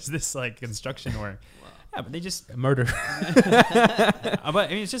surgery or is this like construction work? Wow. Yeah, but they just Murder. but I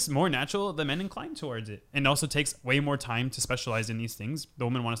mean, it's just more natural. The men incline towards it, and it also takes way more time to specialize in these things. The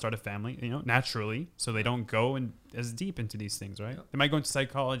women want to start a family, naturally, so they don't go as deep into these things, right? Yep. They might go into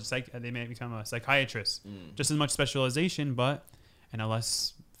psychology. They may become a psychiatrist. Just as much specialization, but in a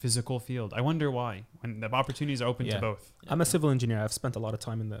less physical field. I wonder why. When the opportunities are open to both. I'm a civil engineer. I've spent a lot of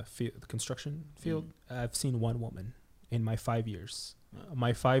time in the construction field. I've seen one woman in my 5 years.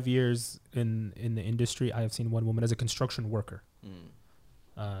 My 5 years in the industry, I have seen one woman as a construction worker.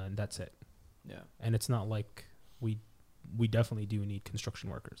 And that's it. Yeah. And it's not like we definitely do need construction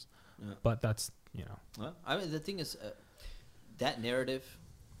workers. Yeah. But that's, Well, I mean, the thing is, that narrative,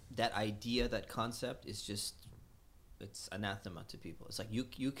 that idea, that concept is just, it's anathema to people. It's like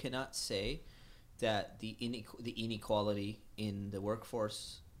you cannot say that the inequality in the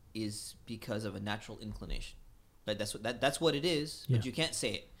workforce is because of a natural inclination. But that's what it is. Yeah. But you can't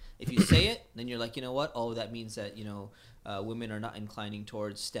say it. If you say it, then you're like, you know what? Oh, that means that women are not inclining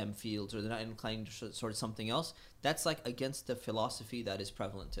towards STEM fields, or they're not inclining towards something else. That's like against the philosophy that is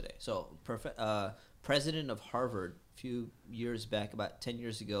prevalent today. So, president of Harvard, a few years back, about 10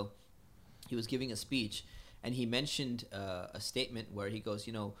 years ago, he was giving a speech, and he mentioned a statement where he goes,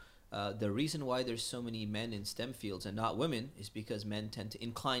 the reason why there's so many men in STEM fields and not women is because men tend to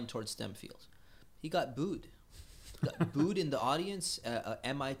incline towards STEM fields. He got booed. Got booed in the audience. A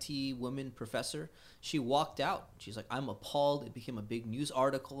MIT woman professor, she walked out. She's like, I'm appalled. It became a big news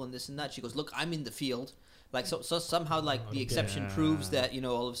article and this and that. She goes, look, I'm in the field. Like, so somehow, like, the exception proves that,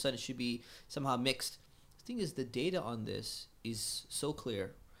 all of a sudden it should be somehow mixed. The thing is, the data on this is so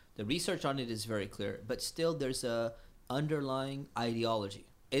clear. The research on it is very clear, but still there's a underlying ideology.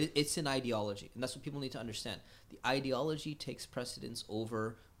 It's an ideology, and that's what people need to understand. The ideology takes precedence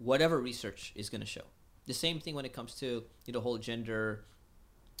over whatever research is going to show. The same thing when it comes to whole gender,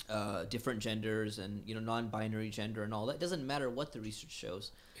 different genders, and non-binary gender and all that. It doesn't matter what the research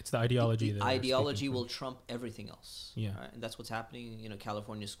shows. it's the ideology. The ideology will trump everything else. Yeah. Right? And that's what's happening in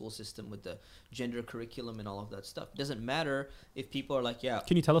California school system with the gender curriculum and all of that stuff. It doesn't matter if people are like, yeah.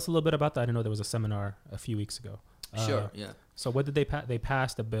 Can you tell us a little bit about that? I know there was a seminar a few weeks ago. Sure. Yeah. So what did they pass? They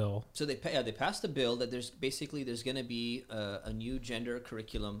passed a bill. So they passed a bill that there's going to be a new gender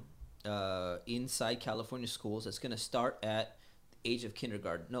curriculum inside California schools that's going to start at the age of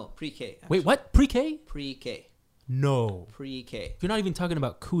kindergarten. No, pre-K. Actually. Wait, what? Pre-K? Pre-K. No. Pre-K. You're not even talking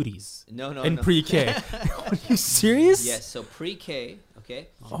about cooties. No. And pre-K. Are you serious? Yes. So pre-K. Okay.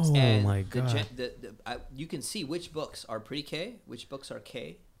 Oh and my god. You can see which books are pre-K, which books are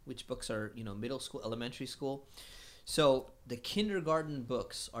K, which books are middle school, elementary school. So the kindergarten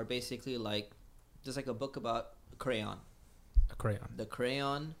books are basically like, there's like a book about a crayon. A crayon. The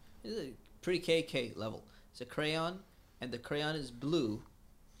crayon is a pre-K level. It's a crayon, and the crayon is blue.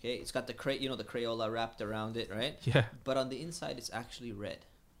 Okay, it's got the Crayola wrapped around it, right? Yeah. But on the inside, it's actually red.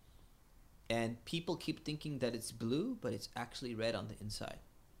 And people keep thinking that it's blue, but it's actually red on the inside,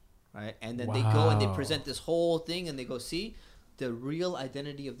 right? And then they go and they present this whole thing, and they go, see, the real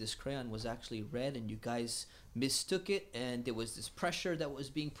identity of this crayon was actually red, and you guys mistook it, and there was this pressure that was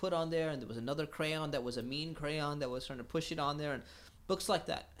being put on there, and there was another crayon that was a mean crayon that was trying to push it on there, and books like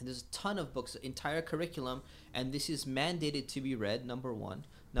that. And there's a ton of books, entire curriculum, and this is mandated to be read, number one.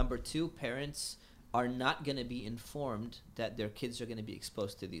 Number two, parents are not going to be informed that their kids are going to be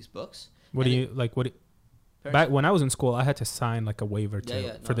exposed to these books. What And do you it- like? What? parents- Back when I was in school, I had to sign like a waiver for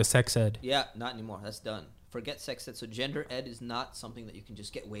no. the sex ed. Yeah, not anymore. That's done. Forget sex ed. So gender ed is not something that you can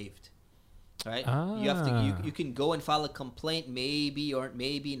just get waived. right? You have to you can go and file a complaint, maybe or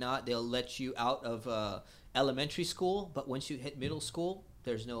maybe not. They'll let you out of elementary school, but once you hit middle school,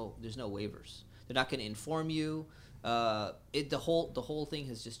 there's no waivers. They're not going to inform you. The whole thing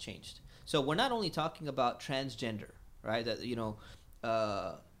has just changed. So we're not only talking about transgender, right? That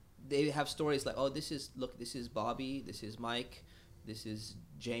they have stories like, oh, this is Bobby, this is Mike, this is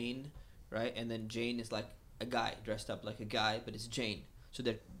Jane, right? And then Jane is like a guy dressed up like a guy, but it's Jane. So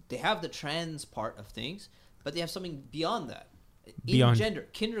they have the trans part of things, but they have something beyond that. In gender,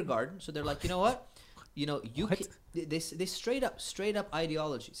 kindergarten. So they're like, you know what? They straight up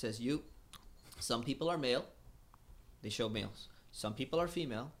ideology says some people are male, they show males. Some people are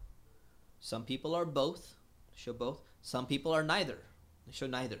female. Some people are both, they show both. Some people are neither, they show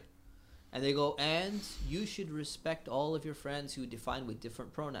neither. And they go, and you should respect all of your friends who define with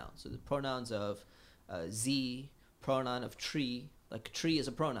different pronouns. So the pronouns of Z, pronoun of tree, like tree is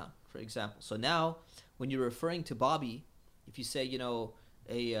a pronoun, for example. So now, when you're referring to Bobby, if you say,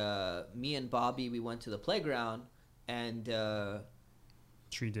 me and Bobby, we went to the playground, and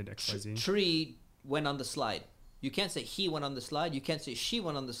Tree did XYZ. Tree went on the slide. You can't say he went on the slide. You can't say she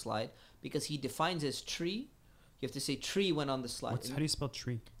went on the slide because he defines as tree. You have to say tree went on the slide. How do you spell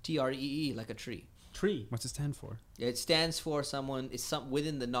tree? Tree, like a tree. Tree. What's it stand for? It stands for someone. It's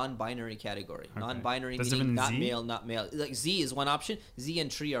within the non-binary category. Okay. Non-binary Does meaning not Z? male, not male. Like Z is one option. Z and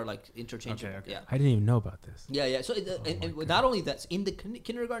tree are like interchangeable. Okay. Yeah. I didn't even know about this. Yeah. So and not only that, in the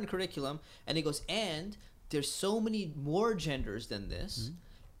kindergarten curriculum, and it goes, and there's so many more genders than this,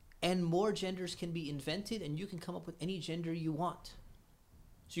 and more genders can be invented, and you can come up with any gender you want.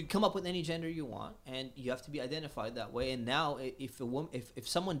 So you come up with any gender you want, and you have to be identified that way. And now, if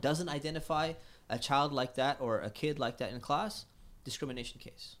someone doesn't identify a child like that or a kid like that in class, discrimination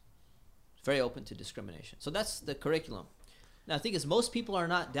case. It's very open to discrimination. So that's the curriculum. Now, the thing is, most people are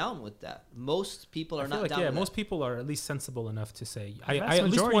not down with that. Most people are not down with that. Most people are at least sensible enough to say, I vast at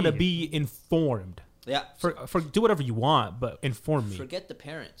least majority. want to be informed. Yeah. For do whatever you want, but inform me. Forget the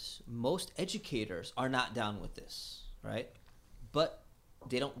parents. Most educators are not down with this, right? But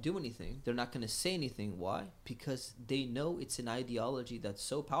they don't do anything. They're not going to say anything. Why? Because they know it's an ideology that's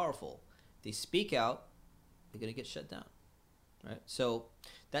so powerful. They speak out, they're going to get shut down, right? So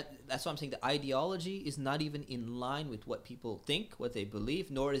that's why I'm saying the ideology is not even in line with what people think, what they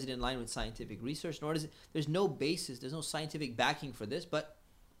believe, nor is it in line with scientific research, nor is it. There's no basis, there's no scientific backing for this, but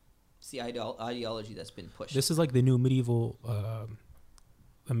it's the ideology that's been pushed. This is like the new medieval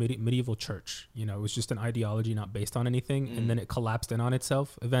church. It was just an ideology not based on anything, and then it collapsed in on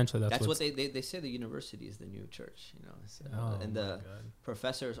itself. Eventually, that's what they say. The university is the new church, and the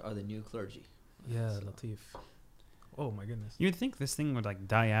professors are the new clergy. Yeah, Latif. Oh my goodness. You would think this thing would like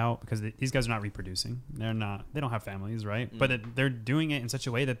die out because these guys are not reproducing. They don't have families, right? But they're doing it in such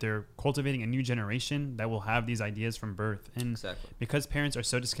a way that they're cultivating a new generation that will have these ideas from birth. And because parents are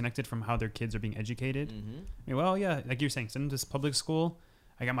so disconnected from how their kids are being educated, like you're saying, send them to this public school.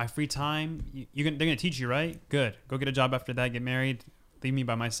 I got my free time. They're going to teach you, right? Good. Go get a job after that. Get married. Leave me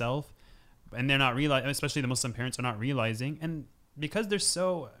by myself. And they're not realizing, especially the Muslim parents are not realizing. And because they're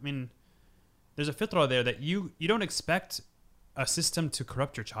so, there's a fitrah there that you don't expect a system to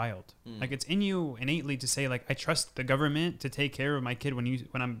corrupt your child. Like it's in you innately to say like, I trust the government to take care of my kid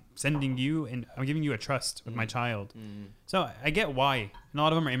when I'm sending you and I'm giving you a trust with my child. So I get why. And a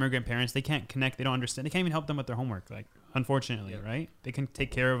lot of them are immigrant parents. They can't connect. They don't understand. They can't even help them with their homework. Like, unfortunately, right? They can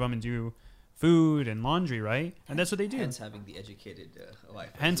take care of them and do food and laundry, right? And that's what they do. Hence having the educated wife.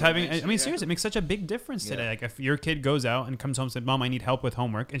 Seriously, it makes such a big difference today. Like if your kid goes out and comes home and says, Mom, I need help with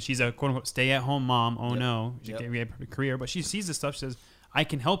homework, and she's a quote unquote stay-at-home mom. Oh no, she can't get a career, but she sees this stuff. She says, I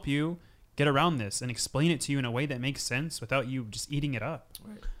can help you get around this and explain it to you in a way that makes sense without you just eating it up.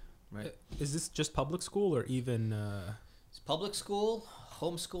 Right. Is this just public school or even? It's public school,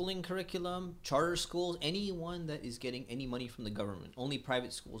 homeschooling curriculum, charter schools, anyone that is getting any money from the government. Only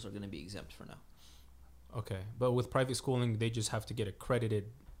private schools are going to be exempt for now. Okay, but with private schooling, they just have to get accredited,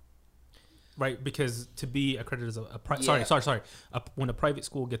 right? Because to be accredited as when a private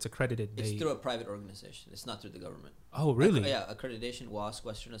school gets accredited, it's through a private organization. It's not through the government. Oh, really? Accreditation, WASC,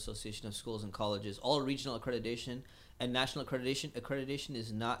 Western Association of Schools and Colleges, all regional accreditation and national accreditation. Accreditation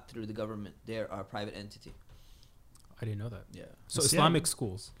is not through the government. They're a private entity. I didn't know that. Yeah. So Islamic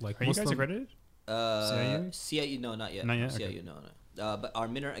schools, like are Muslim? You guys accredited? CIU, no, not yet. Not yet. CIU, Okay. no. But our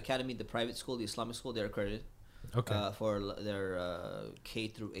Minna Academy, the private school, the Islamic school, they're accredited. Okay. For their K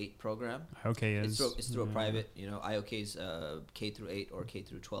through 8 program. Okay, it's through a private, IOK's K through 8 or K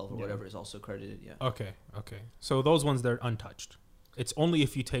through 12 or whatever is also accredited. Yeah. Okay. So those ones, they're untouched. It's only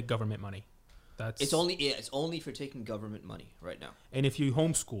if you take government money. That's It's only if you're taking government money right now. and if you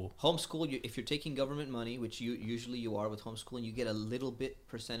homeschool, Homeschool, if you're taking government money, which usually you are with homeschooling, you get a little bit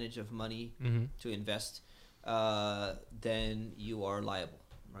percentage of money to invest. Then you are liable,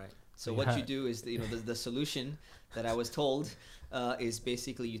 right? So what you do is, the solution that I was told is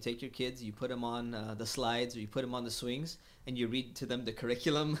basically you take your kids, you put them on the slides, or you put them on the swings, and you read to them the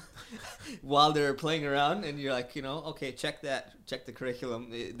curriculum while they're playing around, and you're like, okay, check the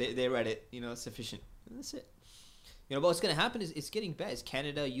curriculum. They read it, sufficient. And that's it. But what's going to happen is it's getting bad. It's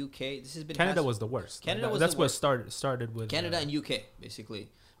Canada, UK. This has been Canada was the worst. Canada was that's the what worst. started with Canada and UK,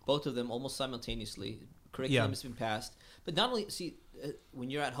 basically. Both of them almost simultaneously. Curriculum has been passed. But not only, when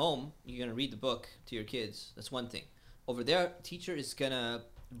you're at home, you're going to read the book to your kids. That's one thing. Over there, teacher is going to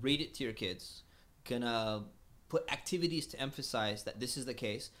read it to your kids. Going to put activities to emphasize that this is the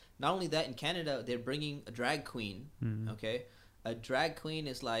case. Not only that, in Canada, they're bringing a drag queen, okay? A drag queen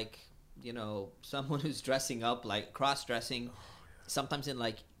is like, someone who's dressing up, like cross-dressing, sometimes in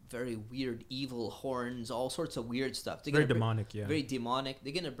like very weird, evil horns, all sorts of weird stuff. very demonic, Very demonic.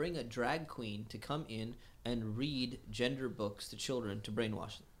 They're going to bring a drag queen to come in and read gender books to children to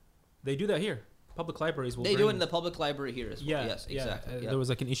brainwash them. They do that here. Public libraries will. They do it in the public library here as well. Yeah, Yes, exactly. There was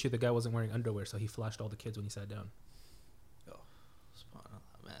like an issue. The guy wasn't wearing underwear, so he flashed all the kids when he sat down. Oh,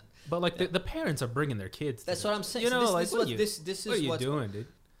 man. But like the parents are bringing their kids. That's to what I'm saying. You So know, this is what are you what's doing, dude?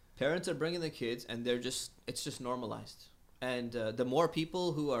 Parents are bringing the kids, and it's just normalized. And the more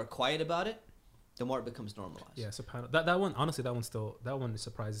people who are quiet about it, the more it becomes normalized. Yeah, that one, honestly, that one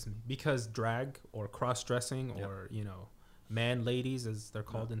surprises me, because drag or cross dressing or man ladies as they're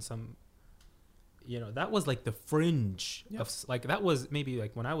called in some, that was like the fringe of like, that was maybe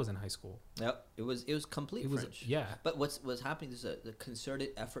like when I was in high school. Yep, it was complete fringe. Yeah. But what's happening is the concerted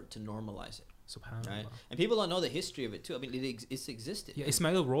effort to normalize it. SubhanAllah. Right, and people don't know the history of it too. I mean, it's existed. Yeah,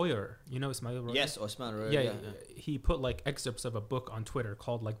 Ismail Royer. Ismail Royer? Yes, Ismail Royer. Yeah, he put like excerpts of a book on Twitter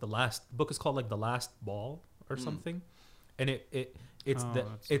called like The Last Ball or something, and it's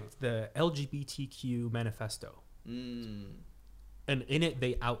the LGBTQ manifesto. And in it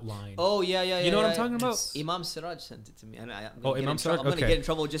they outline. Oh yeah. You know what I'm talking about? Imam Siraj sent it to me, and Imam Siraj. I'm gonna get in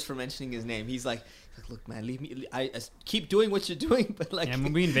trouble just for mentioning his name. He's like, look, man, leave me. I keep doing what you're doing, but like. Yeah,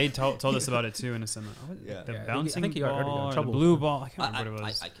 Movie Invade told us about it too in a similar. The bouncing ball, or the blue ball. I can't remember what it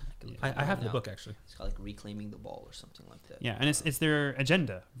was. I have the book actually. It's called like Reclaiming the Ball or something like that. Yeah, and it's their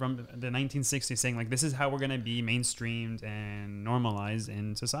agenda from the 1960s, saying like this is how we're gonna be mainstreamed and normalized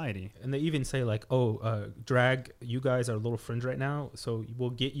in society. And they even say like, drag, you guys are a little fringe right now, so we'll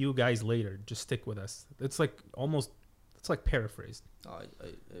get you guys later. Just stick with us. It's like paraphrased.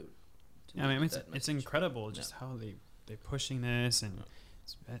 I mean, it's incredible just how they're pushing this, and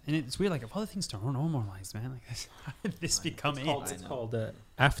it's weird. Like, if all the things are normalized, man, like this, how did this become it? It's called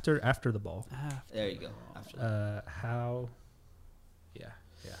after the ball. There you go. After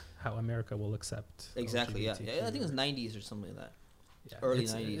how America will accept. Exactly. LGBTQ. Yeah. I think it's 90s or something like that. Yeah, Early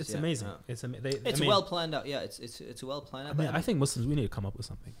 90s. It's amazing. Yeah. It's well planned out. Yeah, it's well planned out. I think Muslims, we need to come up with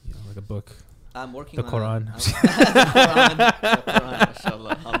something, like a book. I'm working the on Quran. The Quran, mashallah,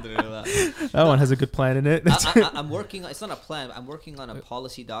 alhamdulillah. That one has a good plan in it. I'm working. It's not a plan. I'm working on a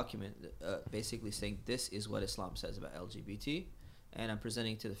policy document, basically saying this is what Islam says about LGBT, and I'm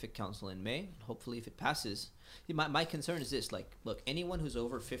presenting to the Fiqh Council in May. Hopefully, if it passes, my concern is this: like, look, anyone who's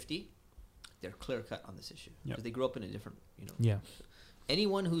over 50, they're clear cut on this issue because they grew up in a different, Yeah.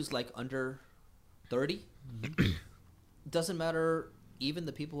 Anyone who's like under 30, doesn't matter. Even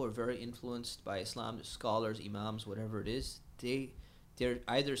the people who are very influenced by Islam, the scholars, imams, whatever it is, they're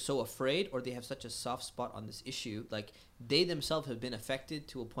either so afraid or they have such a soft spot on this issue. Like, they themselves have been affected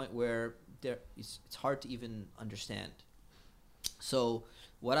to a point where it's hard to even understand. So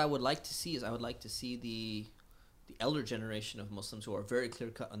what I would like to see is the elder generation of Muslims who are very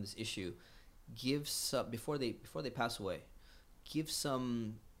clear cut on this issue give some, before they pass away, give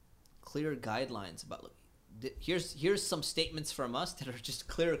some clear guidelines about, look, here's some statements from us that are just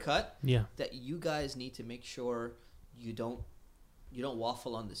clear cut. Yeah. That you guys need to make sure you don't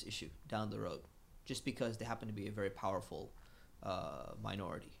waffle on this issue down the road, just because they happen to be a very powerful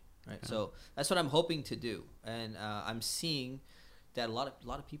minority, right? Yeah. So that's what I'm hoping to do, and I'm seeing that a lot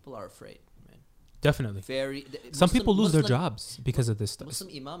of people are afraid, man. Definitely. Some people lose their jobs because of this stuff. Muslim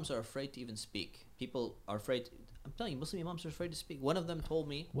imams are afraid to even speak. People are afraid. I'm telling you, Muslim imams are afraid to speak. One of them told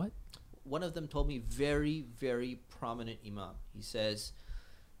me. What? One of them told me, very, very prominent imam. He says,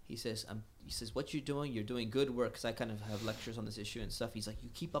 what you're doing good work, because I kind of have lectures on this issue and stuff. He's like,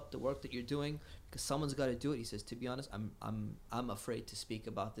 you keep up the work that you're doing because someone's got to do it. He says, to be honest, I'm afraid to speak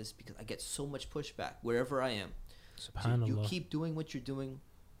about this because I get so much pushback wherever I am. So you keep doing what you're doing.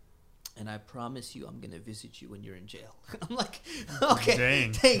 and I promise you I'm going to visit you when you're in jail. I'm like, okay,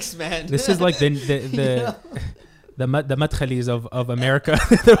 Dang. thanks, man. This is like the You know? the madkhalis of America.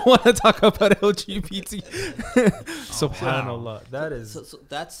 They don't want to talk about LGBT. Subhanallah. That is So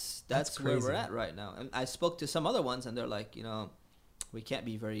that's where we're crazy. at right now. And I spoke to some other ones, and they're like, you know, we can't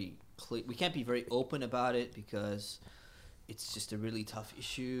be very we can't be very open about it because it's just a really tough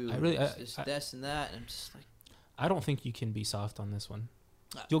issue. It's just this and that, and I'm just like, I don't think you can be soft on this one.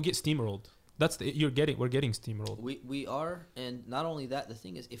 Uh, You'll get steamrolled. We're getting steamrolled. we are, and not only that, the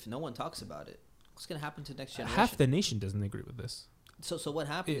thing is, if no one talks about it, what's gonna happen to the next generation? Half the nation doesn't agree with this. So what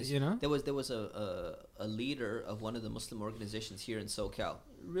happened is, You know? there was a leader of one of the Muslim organizations here in SoCal,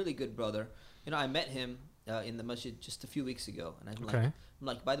 really good brother. You know, I met him in the masjid just a few weeks ago, and I'm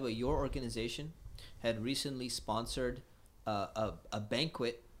like, by the way, your organization had recently sponsored a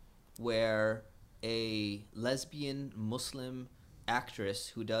banquet where a lesbian Muslim actress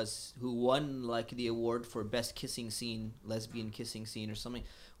who won like the award for best kissing scene, lesbian kissing scene or something,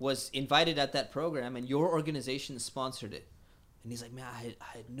 was invited at that program, and your organization sponsored it. And he's like, man,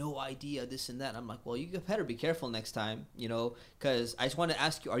 I had no idea this and that. And I'm like, well, you better be careful next time, you know, because I just want to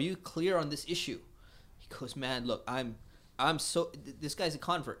ask you, are you clear on this issue? He goes, man, look, this guy's a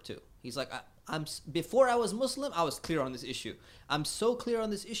convert too. He's like, before I was Muslim, I was clear on this issue. I'm so clear on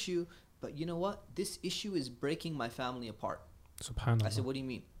this issue, but you know what? This issue is breaking my family apart. Subhanallah. I said, what do you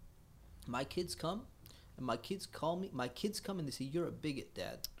mean? My kids come, and my kids come and they say, you're a bigot,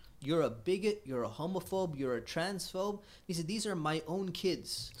 Dad. You're a bigot, you're a homophobe, you're a transphobe. He said, these are my own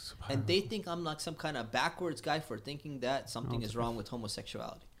kids. And they think I'm like some kind of backwards guy for thinking that something is wrong with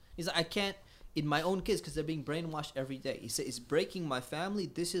homosexuality. He's like, I can't, in my own kids, because they're being brainwashed every day. He said, it's breaking my family.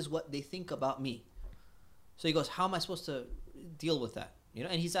 This is what they think about me. So he goes, how am I supposed to deal with that? You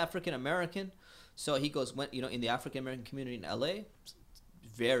know, and he's African American. So he goes, in the African American community in LA,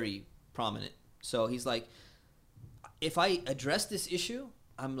 very prominent. So he's like, if I address this issue,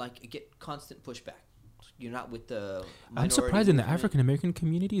 I'm like, get constant pushback. You're not with the I'm surprised in the movement. African American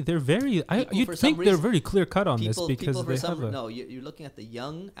community, they're very. You'd for some think they're reason- very clear cut on this because for they some, have a. no, you're looking at the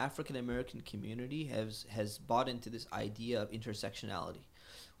young African American community has bought into this idea of intersectionality,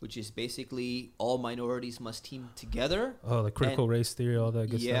 which is basically all minorities must team together. Oh, the critical race theory, all that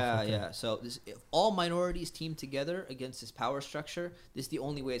good Yeah, stuff. Okay. yeah. So if all minorities team together against this power structure, this is the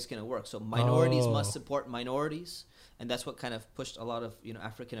only way it's going to work. So minorities must support minorities, and that's what kind of pushed a lot of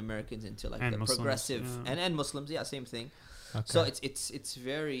African Americans into like And the Muslims, progressive yeah. and Muslims, yeah, same thing. Okay. So it's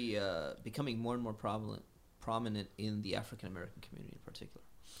very becoming more and more prominent in the African American community in particular.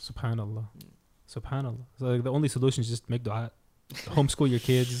 Subhanallah. Subhanallah. So like, the only solution is just make dua, homeschool your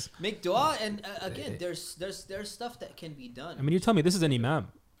kids. Make dua, and again, there's stuff that can be done. I mean, you tell me this is an imam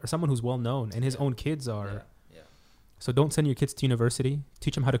or someone who's well known, and his own kids are. yeah. So don't send your kids to university.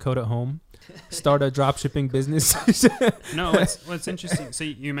 Teach them how to code at home. Start a drop shipping business. No, what's interesting. So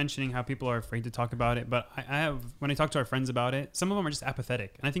you're mentioning how people are afraid to talk about it, but I have, when I talk to our friends about it, some of them are just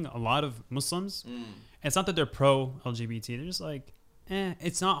apathetic, and I think a lot of Muslims, it's not that they're pro LGBT. They're just like,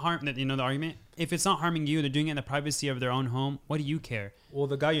 it's not harm. That, you know the argument. If it's not harming you, they're doing it in the privacy of their own home. What do you care? Well,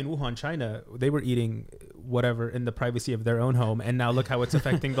 the guy in Wuhan, China, they were eating whatever in the privacy of their own home, and now look how it's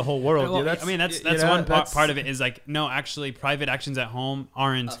affecting the whole world. Well, Yeah, I mean, that's one part of it is like, no, actually, private actions at home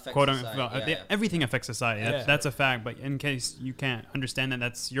aren't Affect quote society, unquote. yeah. Everything affects society. Yeah. That's a fact. But in case you can't understand that,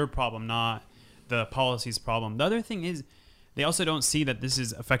 that's your problem, not the policy's problem. The other thing is, they also don't see that this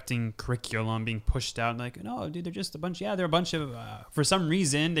is affecting curriculum being pushed out. Like, no, dude, they're just a bunch. Yeah, they're a bunch of. For some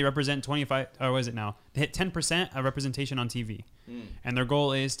reason, they represent 25. Or what is it now? They hit 10% of representation on TV, and their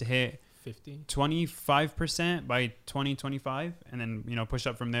goal is to hit 50. 25% by 2025, and then push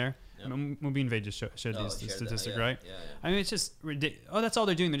up from there. Yep. Mubin Vey just showed this shared statistic, that, yeah, right? Yeah. I mean, it's just ridiculous. Oh, that's all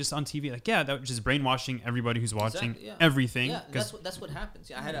they're doing. They're just on TV. Like, yeah, that just brainwashing everybody who's watching Exactly, yeah. everything. Yeah, that's what happens.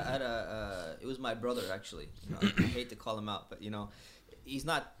 Yeah, I had a it was my brother actually. I hate to call him out, but he's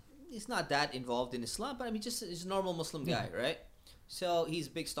not that involved in Islam, but I mean, he's a normal Muslim guy, right? So he's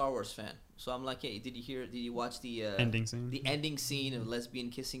a big Star Wars fan. So I'm like, hey, did you watch the Ending scene. the ending scene of lesbian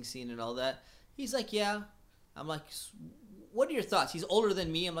kissing scene and all that? He's like, yeah. I'm like, what are your thoughts? He's older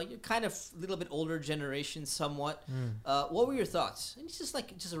than me. I'm like, you're kind of a little bit older generation, somewhat. What were your thoughts? And he's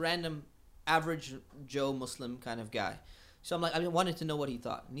just a random, average Joe Muslim kind of guy. So I'm like, I wanted to know what he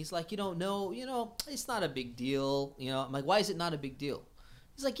thought. And he's like, no, it's not a big deal. I'm like, why is it not a big deal?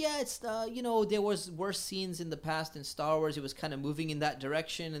 He's like, yeah, it's, there was worse scenes in the past in Star Wars. It was kind of moving in that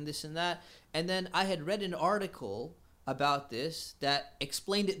direction and this and that. And then I had read an article about this that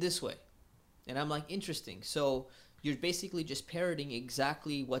explained it this way. And I'm like, interesting. So you're basically just parroting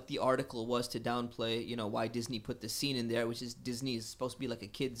exactly what the article was to downplay, why Disney put the scene in there, which is Disney is supposed to be like a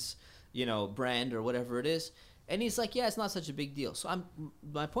kid's brand or whatever it is. And he's like, yeah, it's not such a big deal. So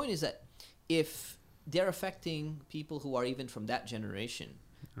my point is that if they're affecting people who are even from that generation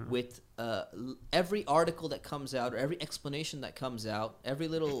with every article that comes out or every explanation that comes out, every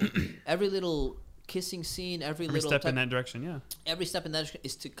little kissing scene, every little step in that direction, yeah. Every step in that direction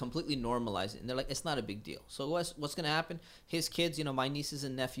is to completely normalize it. And they're like, it's not a big deal. So what's going to happen? His kids, my nieces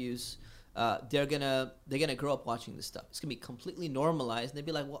and nephews, they're gonna grow up watching this stuff. It's gonna be completely normalized. And they'd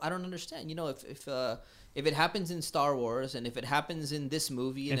be like, well, I don't understand. If it happens in Star Wars and if it happens in this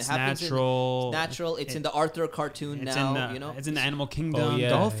movie and it's it happens natural. It's natural. It's in the Arthur cartoon now. It's in the Animal Kingdom. yeah,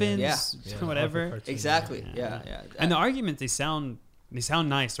 Dolphins, yeah. whatever. Exactly. Yeah. And the argument they sound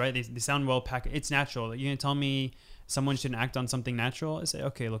nice, right? They sound well packaged. It's natural. You're gonna tell me someone shouldn't act on something natural? I say,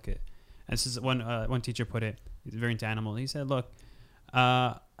 okay, look it. And this is one teacher put it. He's very into animal. He said, look,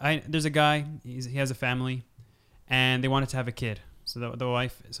 there's a guy. He has a family, and they wanted to have a kid. So the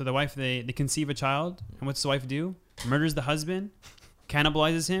wife they conceive a child, and what's the wife do? Murders the husband,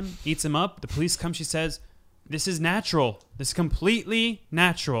 cannibalizes him, eats him up. The police come. She says, "This is natural. This is completely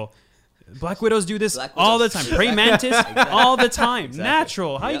natural." Black widows do this all the time. Praying mantis all the time. Exactly.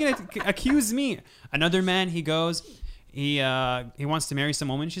 Natural. How are you gonna accuse me? Another man. He goes. He wants to marry some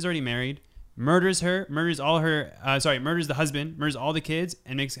woman. She's already married. Murders her. Murders the husband. Murders all the kids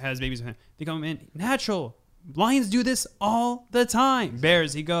and has babies with him. They come in. Natural. Lions do this all the time.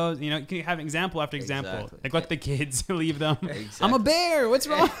 Bears, he goes, you can have example after example. Exactly. Neglect the kids, leave them. Exactly. I'm a bear. What's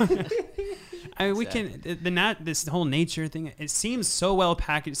wrong? I mean, Exactly. we can this whole nature thing. It seems so well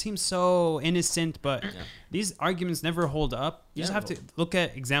packaged. It seems so innocent, but these arguments never hold up. You just have to look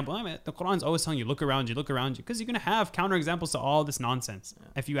at example. I mean, the Quran's always telling you look around you, because you're gonna have counter examples to all this nonsense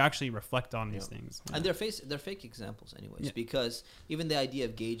if you actually reflect on these things. And they're fake examples, anyways, because even the idea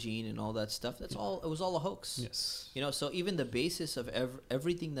of gay gene and all that stuff, it was all a hoax. Yes. So even the basis of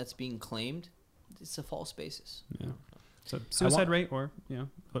everything that's being claimed, it's a false basis. Yeah. So suicide rate or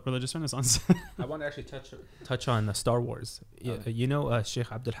religious renaissance. I want to actually touch on Star Wars.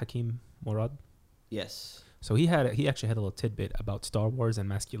 Sheikh Abdul Hakim Murad. Yes. So he actually had a little tidbit about Star Wars and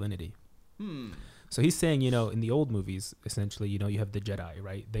masculinity. So he's saying, in the old movies, essentially, you have the Jedi,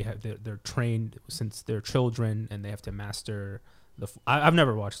 right? They're trained since they're children, and they have to master I've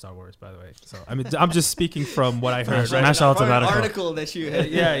never watched Star Wars, by the way. So I'm just speaking from what I heard. Right? An article that you had.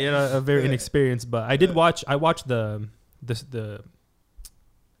 Yeah, a very inexperienced. But I did watch. I watched the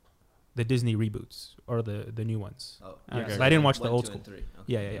Disney reboots or the new ones. Oh, okay. So I didn't watch the 1, old 2, school. and 3.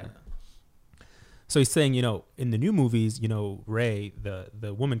 Okay. Yeah. So he's saying, in the new movies, Rey, the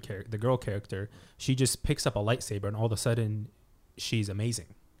the girl character, she just picks up a lightsaber and all of a sudden she's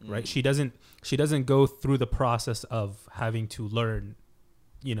amazing, right? She doesn't go through the process of having to learn,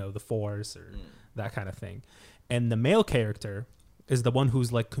 the Force or that kind of thing. And the male character is the one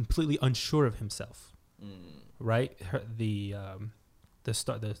who's like completely unsure of himself, right? The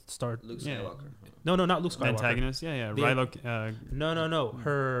star Luke Skywalker. No, not Luke Skywalker. The antagonist, Rilo.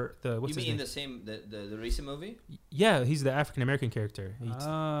 No. What's you mean his name? the recent movie? Yeah, he's the African American character.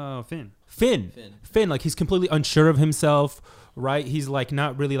 Finn. Like he's completely unsure of himself, right? He's like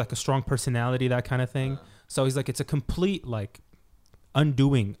not really like a strong personality, that kind of thing. So he's like, it's a complete like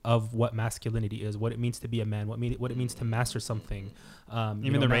undoing of what masculinity is, what it means to be a man, what it means to master something.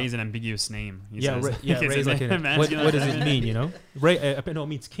 Even Rey's an ambiguous name. Rey's like what does it mean? Rey, no, it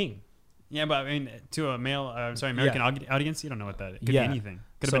means king. Yeah, but I mean, to a male, American audience, you don't know what that is. It could be anything.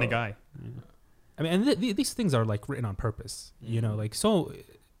 Could have been a guy. Yeah. I mean, and these things are like written on purpose, like so.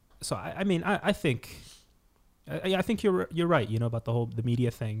 I mean, I think you're right, about the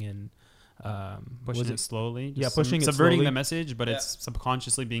media thing and pushing it slowly. Pushing subverting it slowly. the message, but it's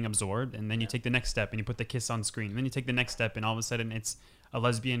subconsciously being absorbed, and then you take the next step and you put the kiss on screen. And then you take the next step, and all of a sudden it's a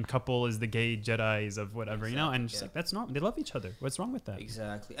lesbian couple is the gay Jedis of whatever, and just like that's not. They love each other. What's wrong with that?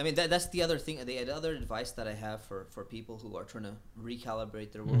 Exactly. I mean, that's the other thing. The other advice that I have for people who are trying to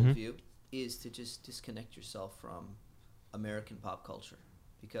recalibrate their worldview is to just disconnect yourself from American pop culture,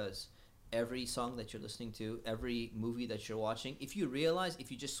 because every song that you're listening to, every movie that you're watching, if you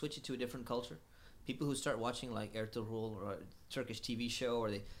just switch it to a different culture, people who start watching like Ertugrul or a Turkish TV show,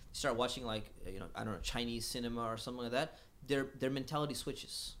 or they start watching like I don't know, Chinese cinema or something like that, their mentality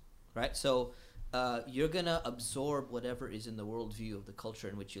switches, right? So you're gonna absorb whatever is in the worldview of the culture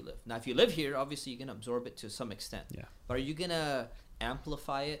in which you live. Now, if you live here, obviously you're gonna absorb it to some extent. Yeah. But are you gonna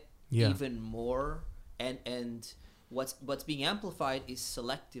amplify it even more? And what's being amplified is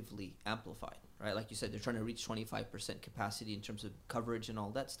selectively amplified, right? Like you said, they're trying to reach 25% capacity in terms of coverage and all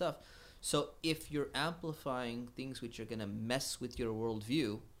that stuff. So if you're amplifying things which are going to mess with your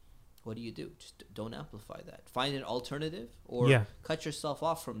worldview, what do? Just don't amplify that. Find an alternative, or Yeah. cut yourself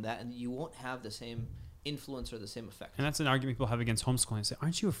off from that, and you won't have the same influence or the same effect. And that's an argument people have against homeschooling. They say,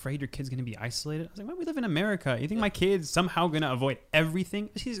 aren't you afraid your kid's going to be isolated? I was like, well, we live in America. You think my kid's somehow going to avoid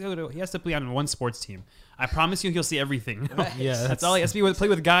everything? He has to play on one sports team. I promise you he'll see everything. Right. Yeah, That's all he has to be play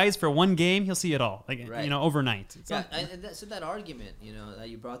with guys for one game. He'll see it all. Like, Right. you know, overnight. It's Yeah, not- and so that argument, that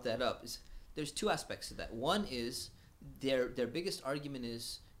you brought that up, is there's two aspects to that. One is their biggest argument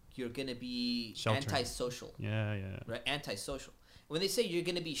is you're going to be Sheltering. antisocial, yeah. right? Antisocial. When they say you're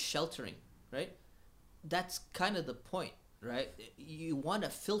going to be sheltering, right? That's kind of the point, right? You want to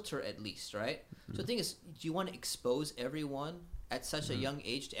filter at least, right? So the thing is, do you want to expose everyone at such a young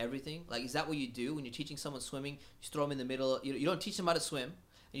age to everything? Like, is that what you do when you're teaching someone swimming? You just throw them in the middle. You don't teach them how to swim, and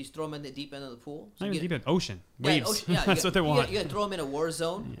you just throw them in the deep end of the pool. So Not you even get- deep end, ocean. Yeah, Waves. ocean, yeah, That's what they want. You gotta throw him in a war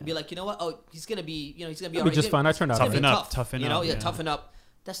zone and be like, you know what? Oh, he's gonna be, he's gonna be It'll be alright. just He's gonna- fine. I turned out it's gonna be Toughen up, toughen you know, up, yeah, yeah. toughen up.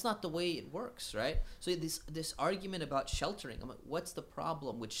 That's not the way it works, right? So this argument about sheltering, I'm like, what's the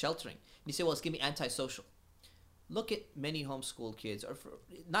problem with sheltering? And you say, well, it's gonna be antisocial. Look at many homeschooled kids, or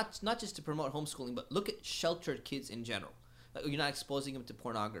not just to promote homeschooling, but look at sheltered kids in general. Like, you're not exposing them to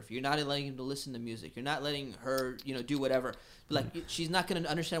pornography. You're not letting them to listen to music. You're not letting her, do whatever. But like, she's not going to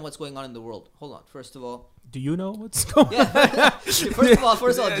understand what's going on in the world. Hold on. First of all, Do you know what's going on? yeah. First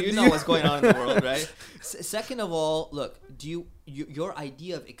of all, do you know what's going on in the world, right? Second of all, look, your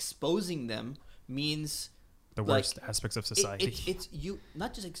idea of exposing them means The like, worst aspects of society. it's you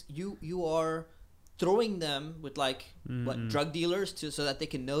not just you are throwing them with like what drug dealers so that they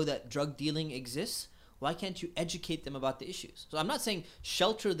can know that drug dealing exists. Why can't you educate them about the issues? So I'm not saying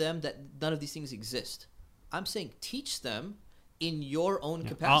shelter them that none of these things exist. I'm saying teach them in your own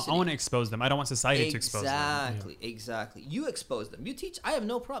capacity. I want to expose them. I don't want society to expose them. Exactly. You expose them. You teach. I have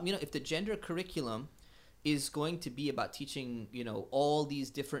no problem. If the gender curriculum is going to be about teaching, all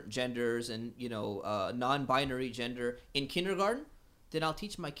these different genders and, non-binary gender in kindergarten, then I'll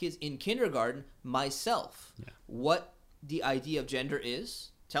teach my kids in kindergarten myself what the idea of gender is.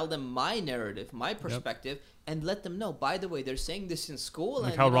 Tell them my narrative, my perspective, and let them know, by the way, they're saying this in school.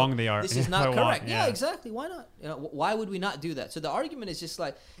 Like and, how wrong they are. This is I not want- correct. Yeah, yeah. exactly. Why not? Why would we not do that? So the argument is just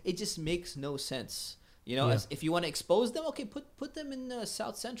like, it just makes no sense. As if you want to expose them, okay, put them in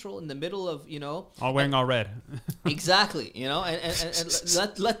South Central in the middle of, All wearing all red. exactly,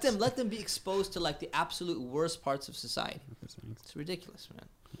 and let them be exposed to like the absolute worst parts of society. It's ridiculous,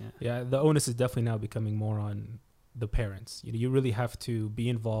 man. Yeah, the onus is definitely now becoming more on the parents. You really have to be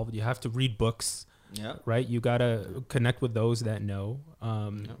involved. You have to read books. Yeah. Right. You gotta connect with those that know.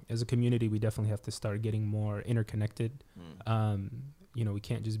 As a community, we definitely have to start getting more interconnected. We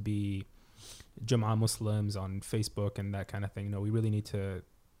can't just be Jama'ah Muslims on Facebook and that kind of thing. No, we really need to.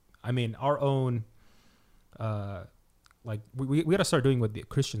 Our own. We got to start doing what the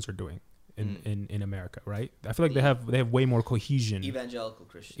Christians are doing in America, right? I feel like they have way more cohesion. Evangelical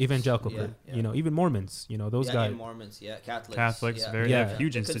Christians. Even Mormons. Those guys. And Mormons, Catholics. Catholics, yeah. very Yeah. have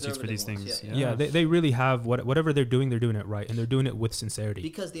huge The institutes for these conservative things. ones, Yeah, They really have whatever they're doing it right, and they're doing it with sincerity.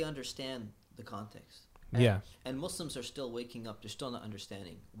 Because they understand the context. And Muslims are still waking up. They're still not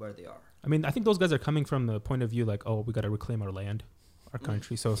understanding where they are. I think those guys are coming from the point of view like, oh, we got to reclaim our land, our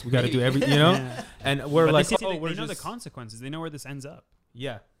country, so we got to do everything, Yeah. And we're But like, they we're know the just consequences. They know where this ends up.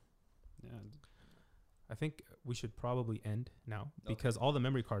 yeah. Yeah. I think we should probably end now because all the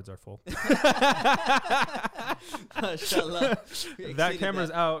memory cards are full. Mashallah. We That exceeded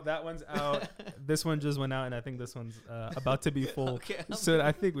camera's out. That one's out. This one just went out, and I think this one's about to be full. Okay, So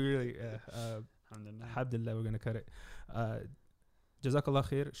I think we really, Alhamdulillah. alhamdulillah, we're gonna cut it. Jazakallah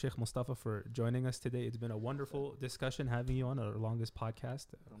khair, Sheikh Mustafa, for joining us today. It's been a wonderful discussion having you on our longest podcast,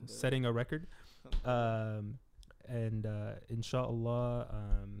 setting a record. And inshallah,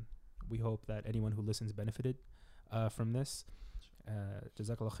 we hope that anyone who listens benefited from this.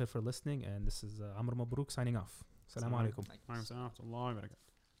 Jazakallah khair for listening. And this is Amr Mabrook signing off. Assalamu alaikum. Wa alaikum salam wa rahmatullahi wa barakatuh.